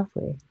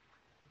 Lovely.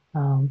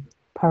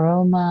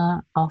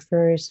 Paroma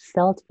offers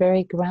felt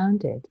very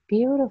grounded.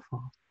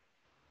 Beautiful.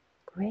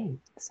 Great.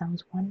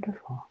 Sounds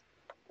wonderful.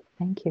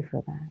 Thank you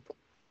for that.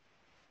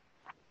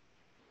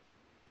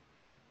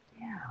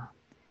 Yeah.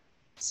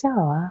 So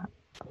I'd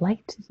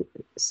like to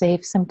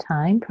save some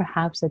time,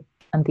 perhaps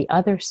on the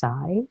other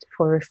side,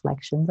 for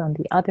reflections on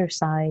the other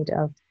side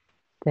of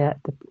the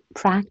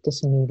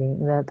practice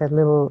meeting, the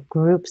little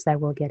groups that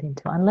we'll get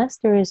into. Unless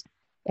there is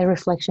a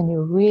reflection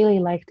you really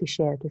like to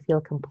share to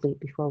feel complete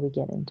before we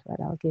get into it,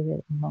 I'll give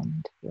it a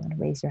moment if you want to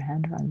raise your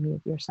hand or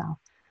unmute yourself.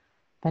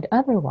 But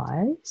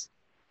otherwise,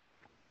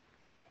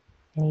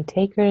 any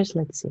takers?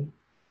 Let's see.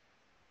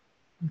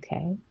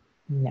 Okay,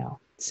 no.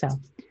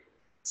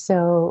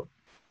 So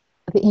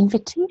the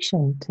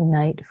invitation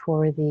tonight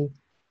for the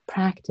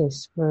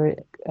practice, for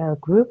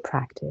group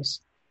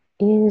practice,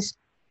 is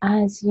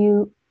as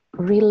you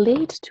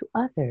relate to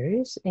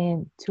others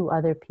and to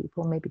other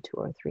people, maybe 2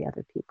 or 3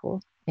 other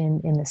people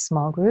in a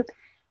small group,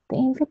 the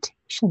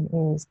invitation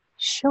is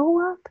show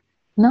up,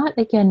 not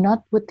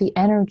with the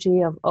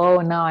energy of,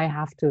 now I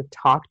have to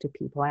talk to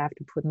people, I have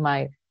to put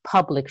my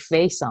public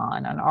face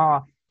on, and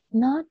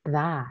not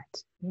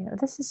that.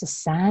 This is a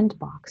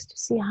sandbox to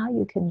see how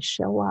you can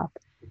show up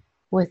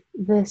with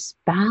this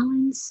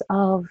balance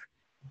of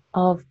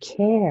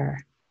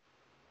care,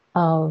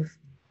 of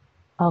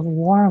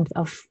warmth,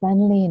 of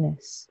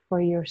friendliness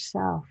for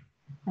yourself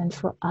and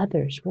for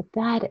others, with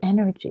that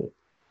energy,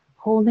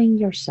 holding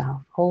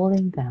yourself,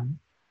 holding them,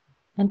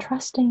 and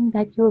trusting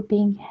that you're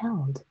being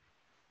held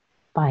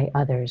by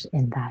others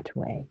in that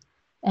way.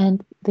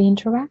 And the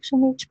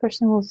interaction each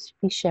person will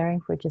be sharing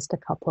for just a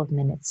couple of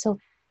minutes. So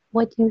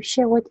what you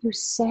share, what you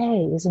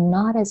say is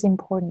not as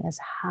important as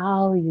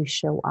how you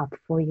show up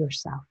for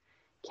yourself.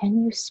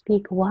 Can you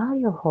speak while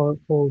you're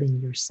holding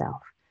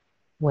yourself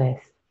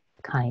with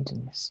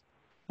kindness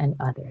and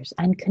others,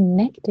 and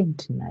connecting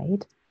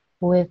tonight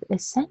with a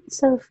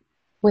sense of,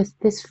 with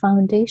this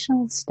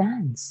foundational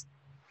stance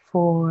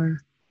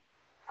for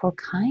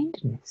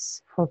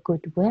kindness, for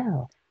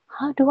goodwill?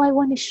 How do I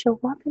want to show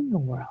up in the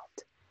world?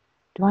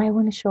 Do I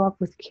want to show up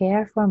with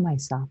care for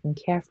myself and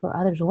care for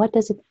others? What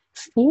does it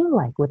feel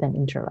like with an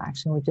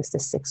interaction, with just a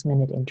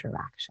 6-minute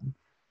interaction?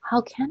 How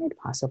can it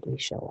possibly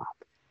show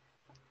up?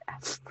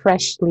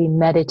 Freshly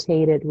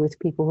meditated with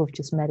people who've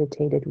just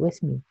meditated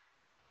with me.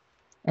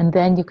 And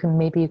then you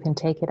can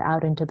take it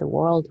out into the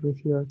world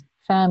with your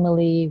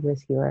family,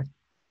 with your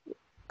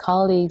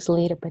colleagues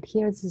later. But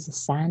here, this is a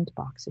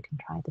sandbox. You can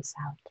try this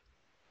out.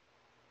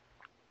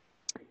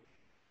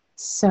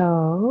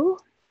 So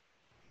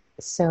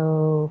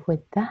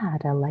with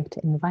that, I'd like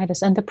to invite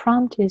us. And the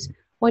prompt is,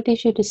 what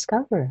did you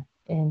discover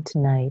in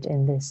tonight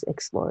in this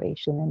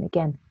exploration. And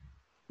again,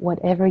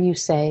 whatever you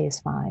say is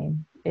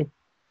fine.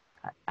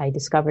 I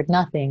discovered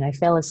nothing. I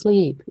fell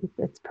asleep.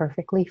 It's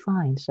perfectly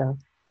fine. So,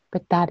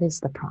 but that is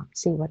the prompt.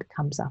 See what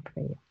comes up for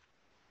you.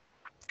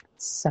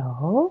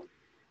 So,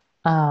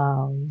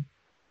 I'm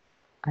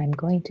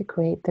going to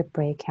create the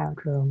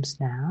breakout rooms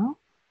now.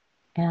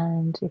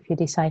 And if you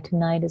decide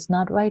tonight is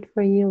not right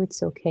for you,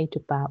 it's okay to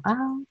bow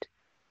out.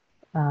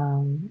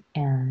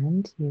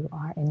 And you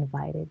are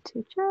invited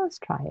to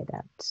just try it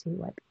out, see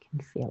what it can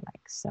feel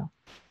like. So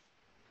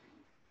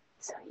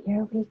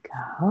here we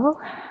go,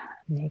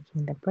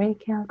 making the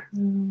breakout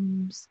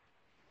rooms.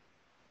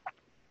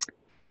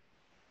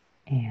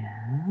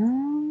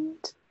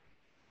 And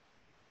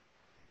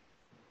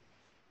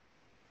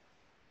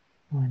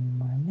one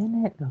more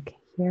minute. Okay,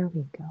 here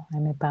we go.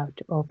 I'm about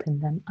to open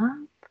them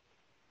up.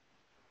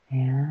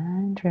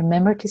 And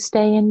remember to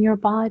stay in your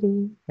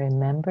body.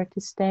 Remember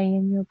to stay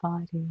in your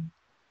body.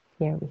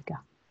 Here we go.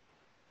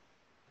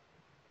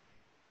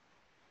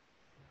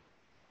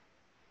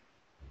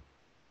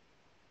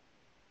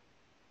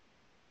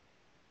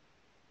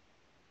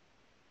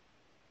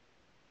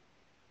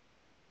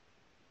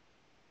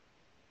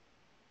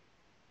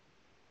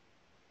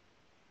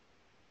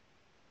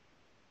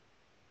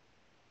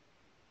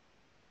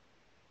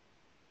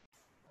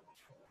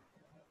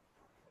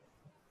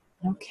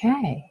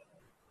 Okay.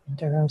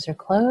 The rooms are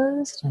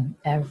closed and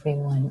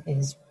everyone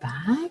is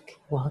back.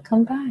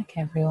 Welcome back,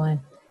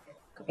 everyone.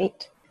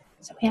 Great.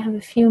 So we have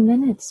a few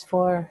minutes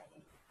for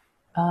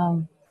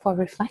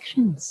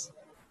reflections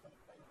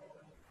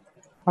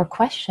or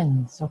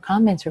questions or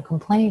comments or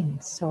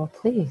complaints. So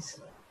please,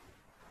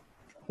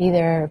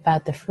 either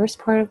about the first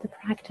part of the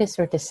practice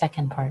or the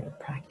second part of the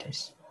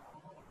practice.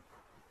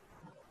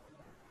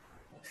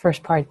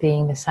 First part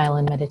being the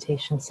silent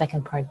meditation,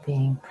 second part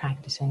being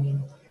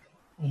practicing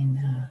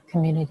in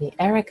community.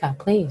 Erica,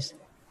 please.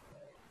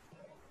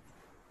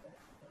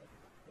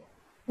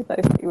 I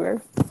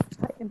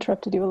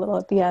interrupted you a little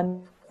at the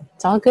end.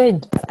 It's all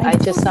good. I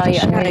just saw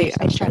you.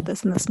 I shared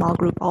this in the small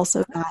group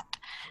also that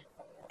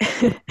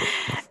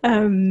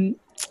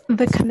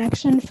the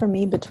connection for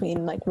me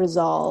between like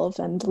resolve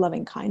and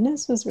loving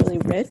kindness was really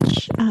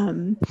rich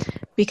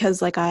because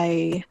like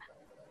I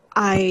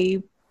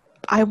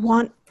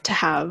want to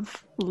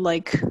have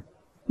like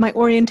my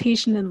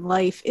orientation in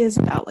life is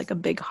about like a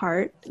big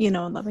heart, you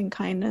know, and loving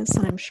kindness,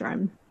 and I'm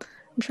sure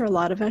a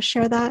lot of us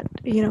share that,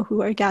 you know,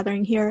 who are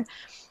gathering here.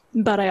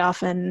 But I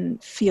often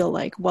feel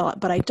like, well,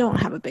 but I don't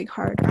have a big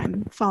heart, or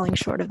I'm falling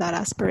short of that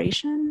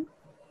aspiration.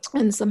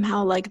 And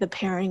somehow like the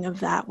pairing of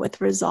that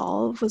with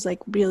resolve was like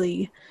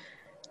really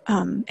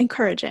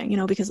encouraging, you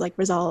know, because like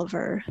resolve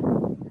or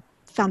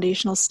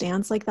foundational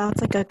stance, like that's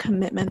like a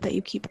commitment that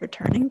you keep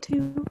returning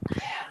to.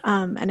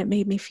 And it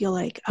made me feel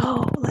like,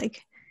 oh,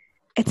 like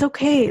it's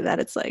okay that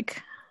it's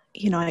like,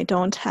 you know, I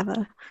don't have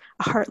a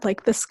heart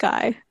like the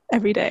sky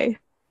every day.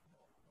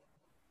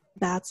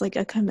 That's like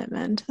a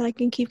commitment that I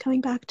can keep coming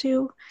back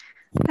to.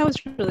 It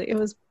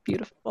was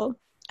beautiful.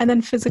 And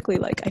then physically,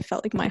 like I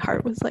felt like my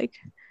heart was like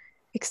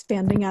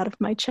expanding out of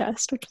my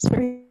chest, which was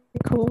very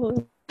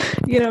cool,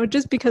 you know,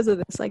 just because of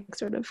this like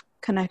sort of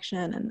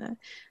connection and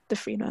the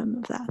freedom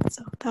of that.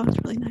 So that was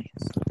really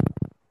nice.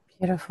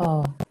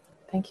 Beautiful.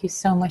 Thank you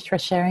so much for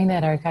sharing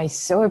that, Erica. I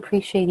so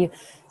appreciate you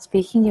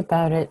speaking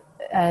about it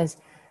as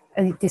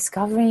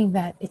discovering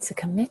that it's a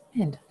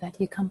commitment that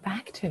you come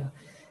back to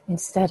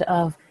instead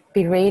of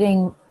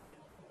berating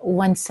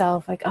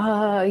oneself like,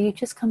 oh, you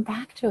just come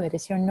back to it.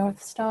 It's your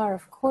North Star,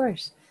 of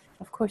course.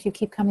 Of course, you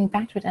keep coming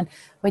back to it. And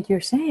what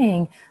you're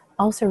saying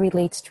also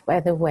relates to, by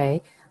the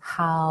way,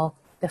 how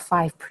the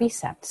 5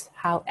 precepts,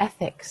 how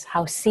ethics,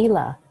 how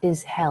sila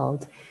is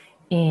held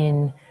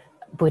in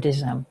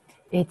Buddhism.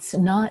 It's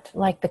not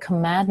like the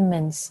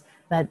commandments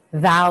that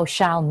thou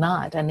shalt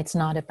not, and it's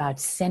not about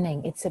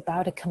sinning. It's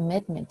about a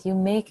commitment. You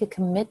make a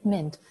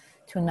commitment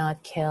to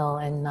not kill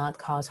and not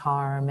cause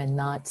harm and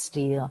not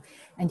steal.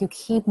 And you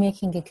keep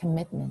making a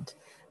commitment.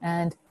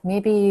 And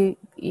maybe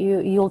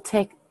you'll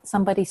take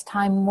somebody's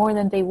time more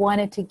than they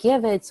wanted to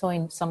give it. So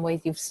in some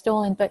ways you've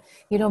stolen, but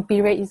you don't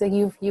berate.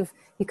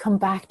 You come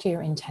back to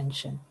your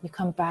intention. You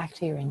come back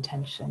to your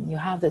intention. You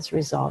have this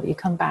resolve. You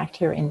come back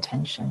to your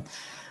intention.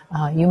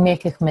 You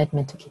make a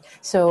commitment to keep.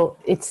 So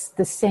it's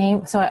the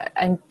same. So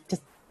I'm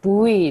just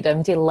buoyed.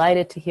 I'm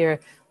delighted to hear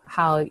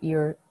how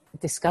you're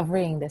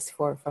discovering this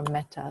for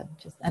Metta,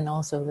 and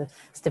also the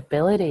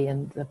stability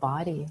in the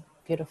body.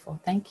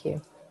 Beautiful. Thank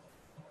you.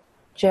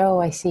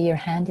 Joe, I see your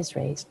hand is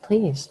raised.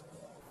 Please.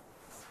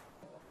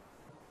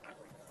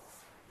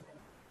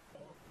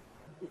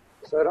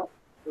 So I don't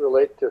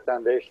relate to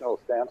foundational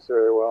stance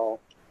very well.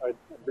 I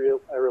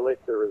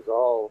relate to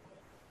resolve.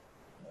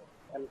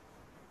 And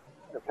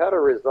I've had a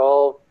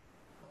resolve,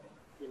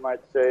 you might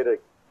say, to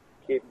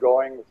keep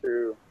going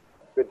through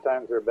good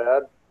times or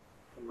bad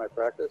in my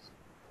practice.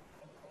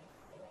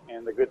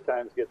 And the good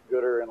times get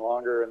gooder and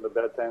longer, and the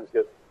bad times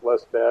get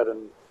less bad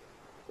and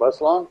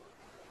less long.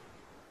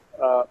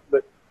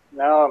 But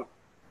now it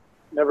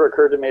never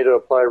occurred to me to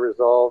apply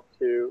resolve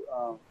to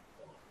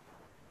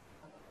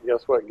I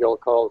guess what Gil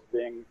calls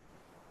being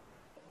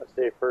a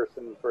safe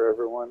person for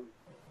everyone,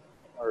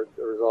 or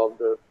the resolve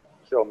to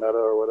show metta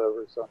or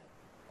whatever. So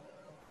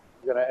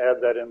I'm going to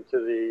add that into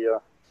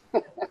the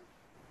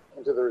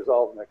into the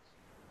resolve mix.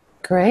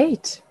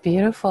 Great,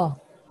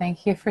 beautiful.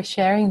 Thank you for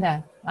sharing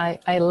that.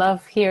 I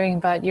love hearing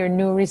about your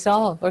new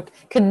resolve or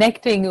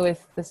connecting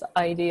with this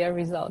idea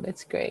resolve.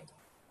 It's great.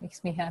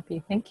 Makes me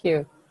happy. Thank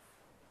you.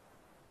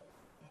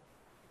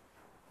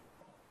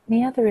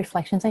 Any other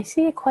reflections? I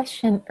see a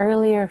question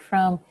earlier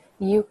from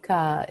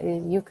Yuka.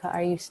 Yuka,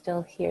 are you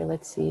still here?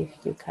 Let's see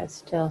if Yuka is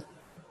still.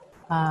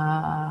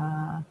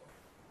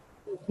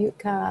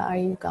 Yuka, are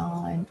you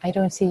gone? I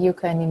don't see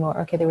Yuka anymore.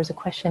 Okay, there was a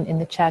question in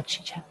the chat.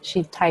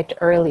 She typed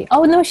early.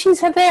 Oh no,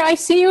 she's there. I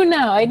see you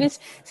now. I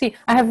just see.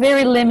 I have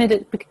very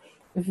limited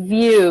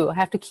view. I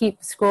have to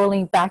keep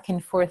scrolling back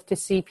and forth to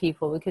see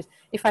people because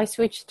if I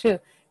switch to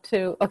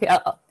okay,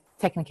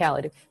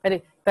 technicality,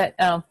 but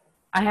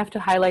I have to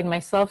highlight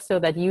myself so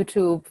that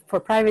YouTube, for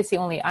privacy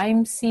only,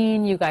 I'm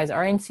seen, you guys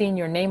aren't seen,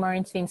 your name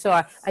aren't seen.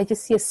 So I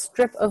just see a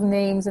strip of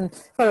names and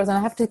photos, and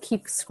I have to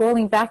keep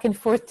scrolling back and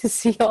forth to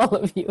see all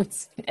of you.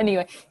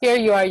 Anyway, here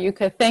you are,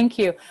 Yuka. Thank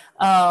you.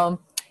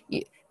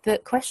 The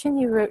question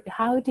you wrote,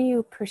 how do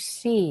you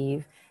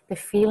perceive the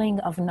feeling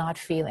of not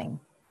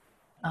feeling?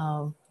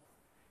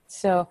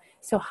 So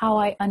how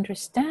I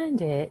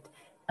understand it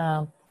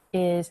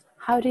is,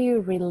 how do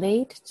you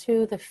relate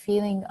to the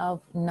feeling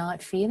of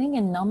not feeling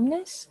and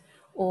numbness?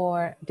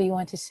 Or do you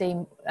want to say,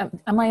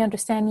 am I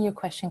understanding your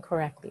question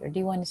correctly? Or do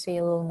you want to say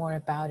a little more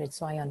about it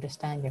so I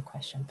understand your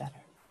question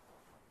better?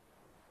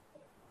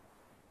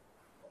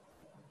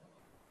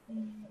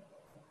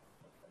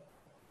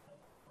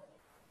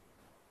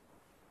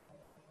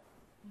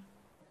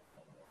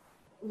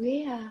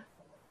 Where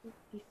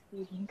is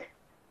feeling?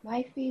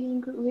 My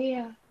feeling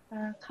where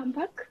come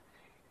back?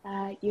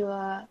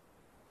 Your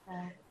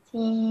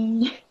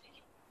chin,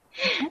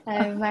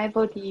 my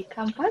body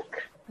come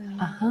back.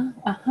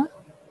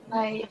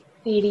 My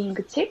feeling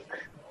check,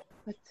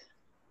 but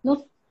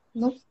not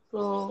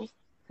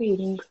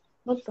feeling,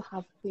 not to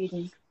have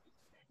feeling.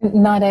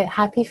 Not a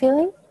happy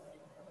feeling?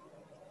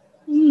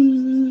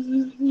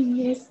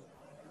 Yes,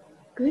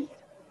 good.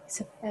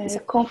 So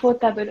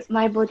comfortable,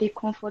 my body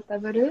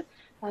comfortable,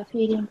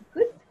 feeling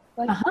good,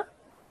 but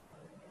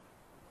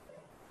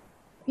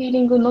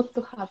feeling not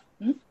to have.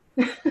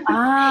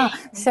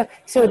 So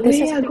this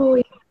we is are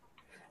going.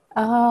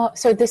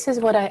 So this is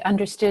what I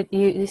understood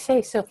you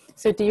say.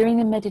 So during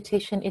the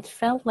meditation, it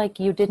felt like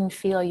you didn't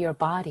feel your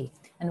body,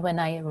 and when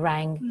I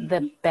rang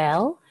the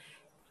bell,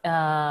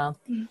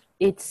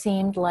 it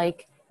seemed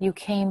like you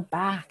came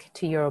back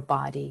to your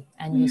body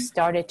and you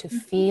started to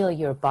feel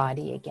your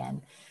body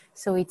again.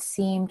 So it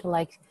seemed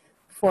like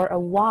for a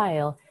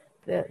while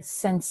the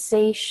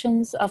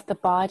sensations of the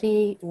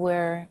body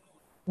were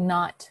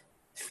not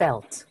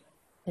felt.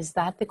 Is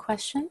that the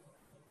question?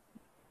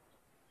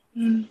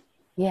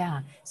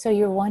 Yeah. So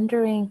you're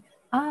wondering,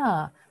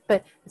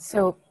 but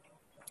so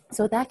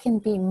that can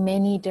be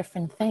many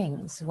different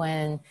things.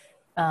 When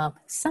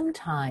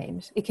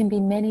sometimes it can be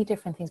many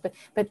different things.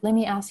 But let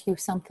me ask you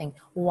something.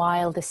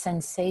 While the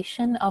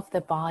sensation of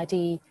the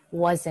body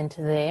wasn't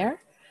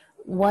there,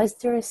 was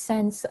there a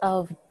sense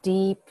of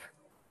deep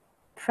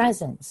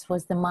presence?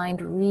 Was the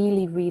mind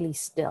really, really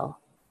still?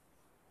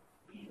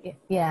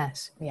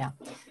 Yes. Yeah.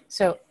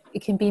 So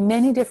it can be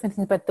many different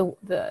things, but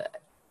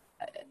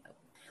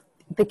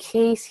the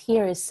case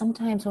here is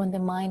sometimes when the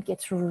mind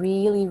gets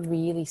really,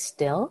 really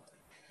still,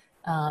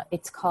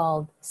 it's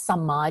called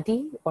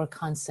samadhi or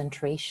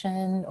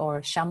concentration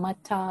or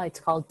shamatha. It's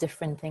called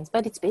different things,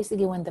 but it's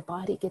basically when the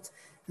body gets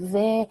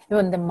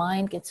when the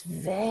mind gets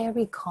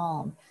very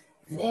calm,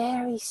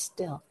 very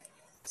still.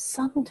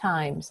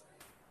 Sometimes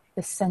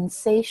the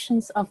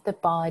sensations of the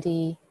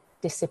body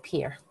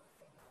disappear.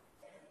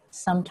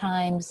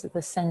 Sometimes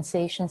the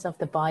sensations of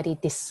the body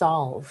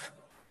dissolve.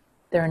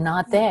 They're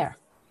not there.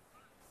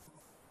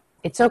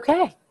 It's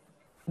okay.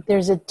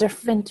 There's a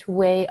different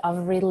way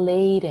of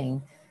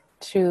relating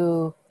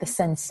to the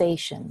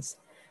sensations.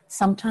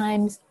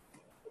 Sometimes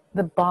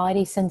the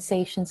body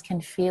sensations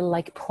can feel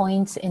like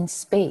points in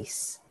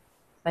space.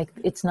 Like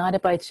it's not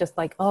about, it's just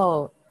like,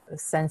 oh, a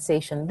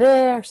sensation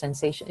there,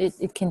 sensation.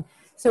 It can,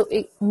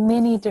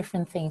 many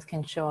different things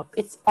can show up.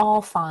 It's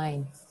all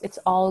fine. It's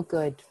all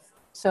good.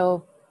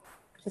 So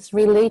just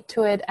relate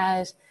to it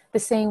as the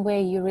same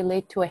way you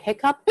relate to a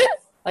hiccup,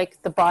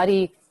 like the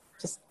body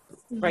just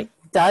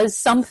does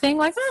something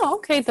like, oh,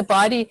 okay, the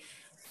body,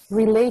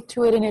 relate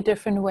to it in a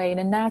different way, in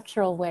a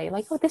natural way.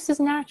 Like, oh, this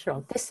is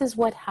natural. This is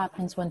what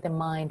happens when the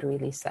mind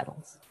really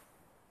settles.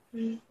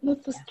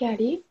 Not too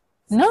scary?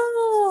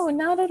 No,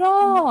 not at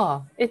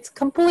all. It's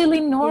completely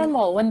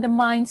normal when the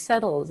mind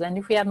settles. And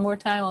if we have more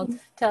time, I'll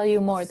tell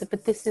you more.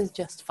 But this is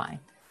just fine.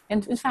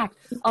 And in fact,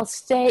 I'll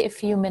stay a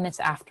few minutes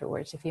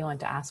afterwards if you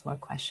want to ask more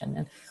questions.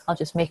 And I'll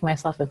just make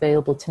myself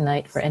available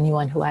tonight for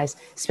anyone who has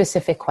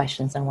specific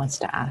questions and wants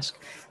to ask.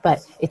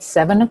 But it's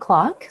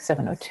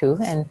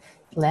 7:02, and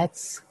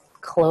let's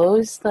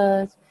close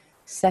the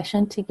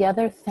session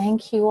together.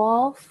 Thank you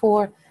all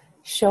for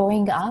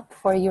showing up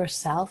for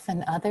yourself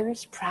and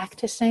others,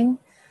 practicing,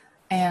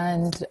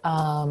 and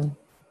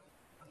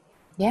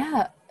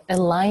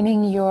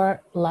aligning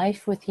your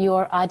life with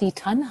your Adi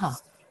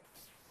Tanha.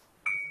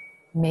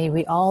 May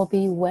we all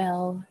be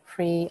well,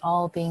 free,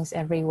 all beings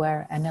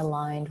everywhere, and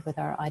aligned with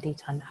our Adi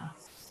Tanha.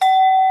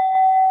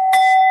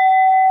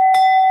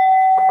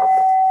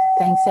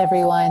 Thanks,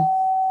 everyone.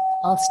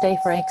 I'll stay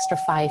for extra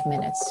 5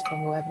 minutes for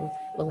whoever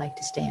would like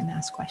to stay and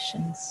ask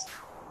questions.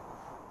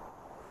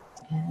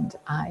 And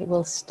I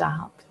will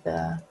stop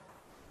the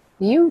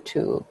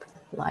YouTube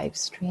live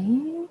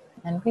stream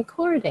and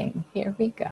recording. Here we go.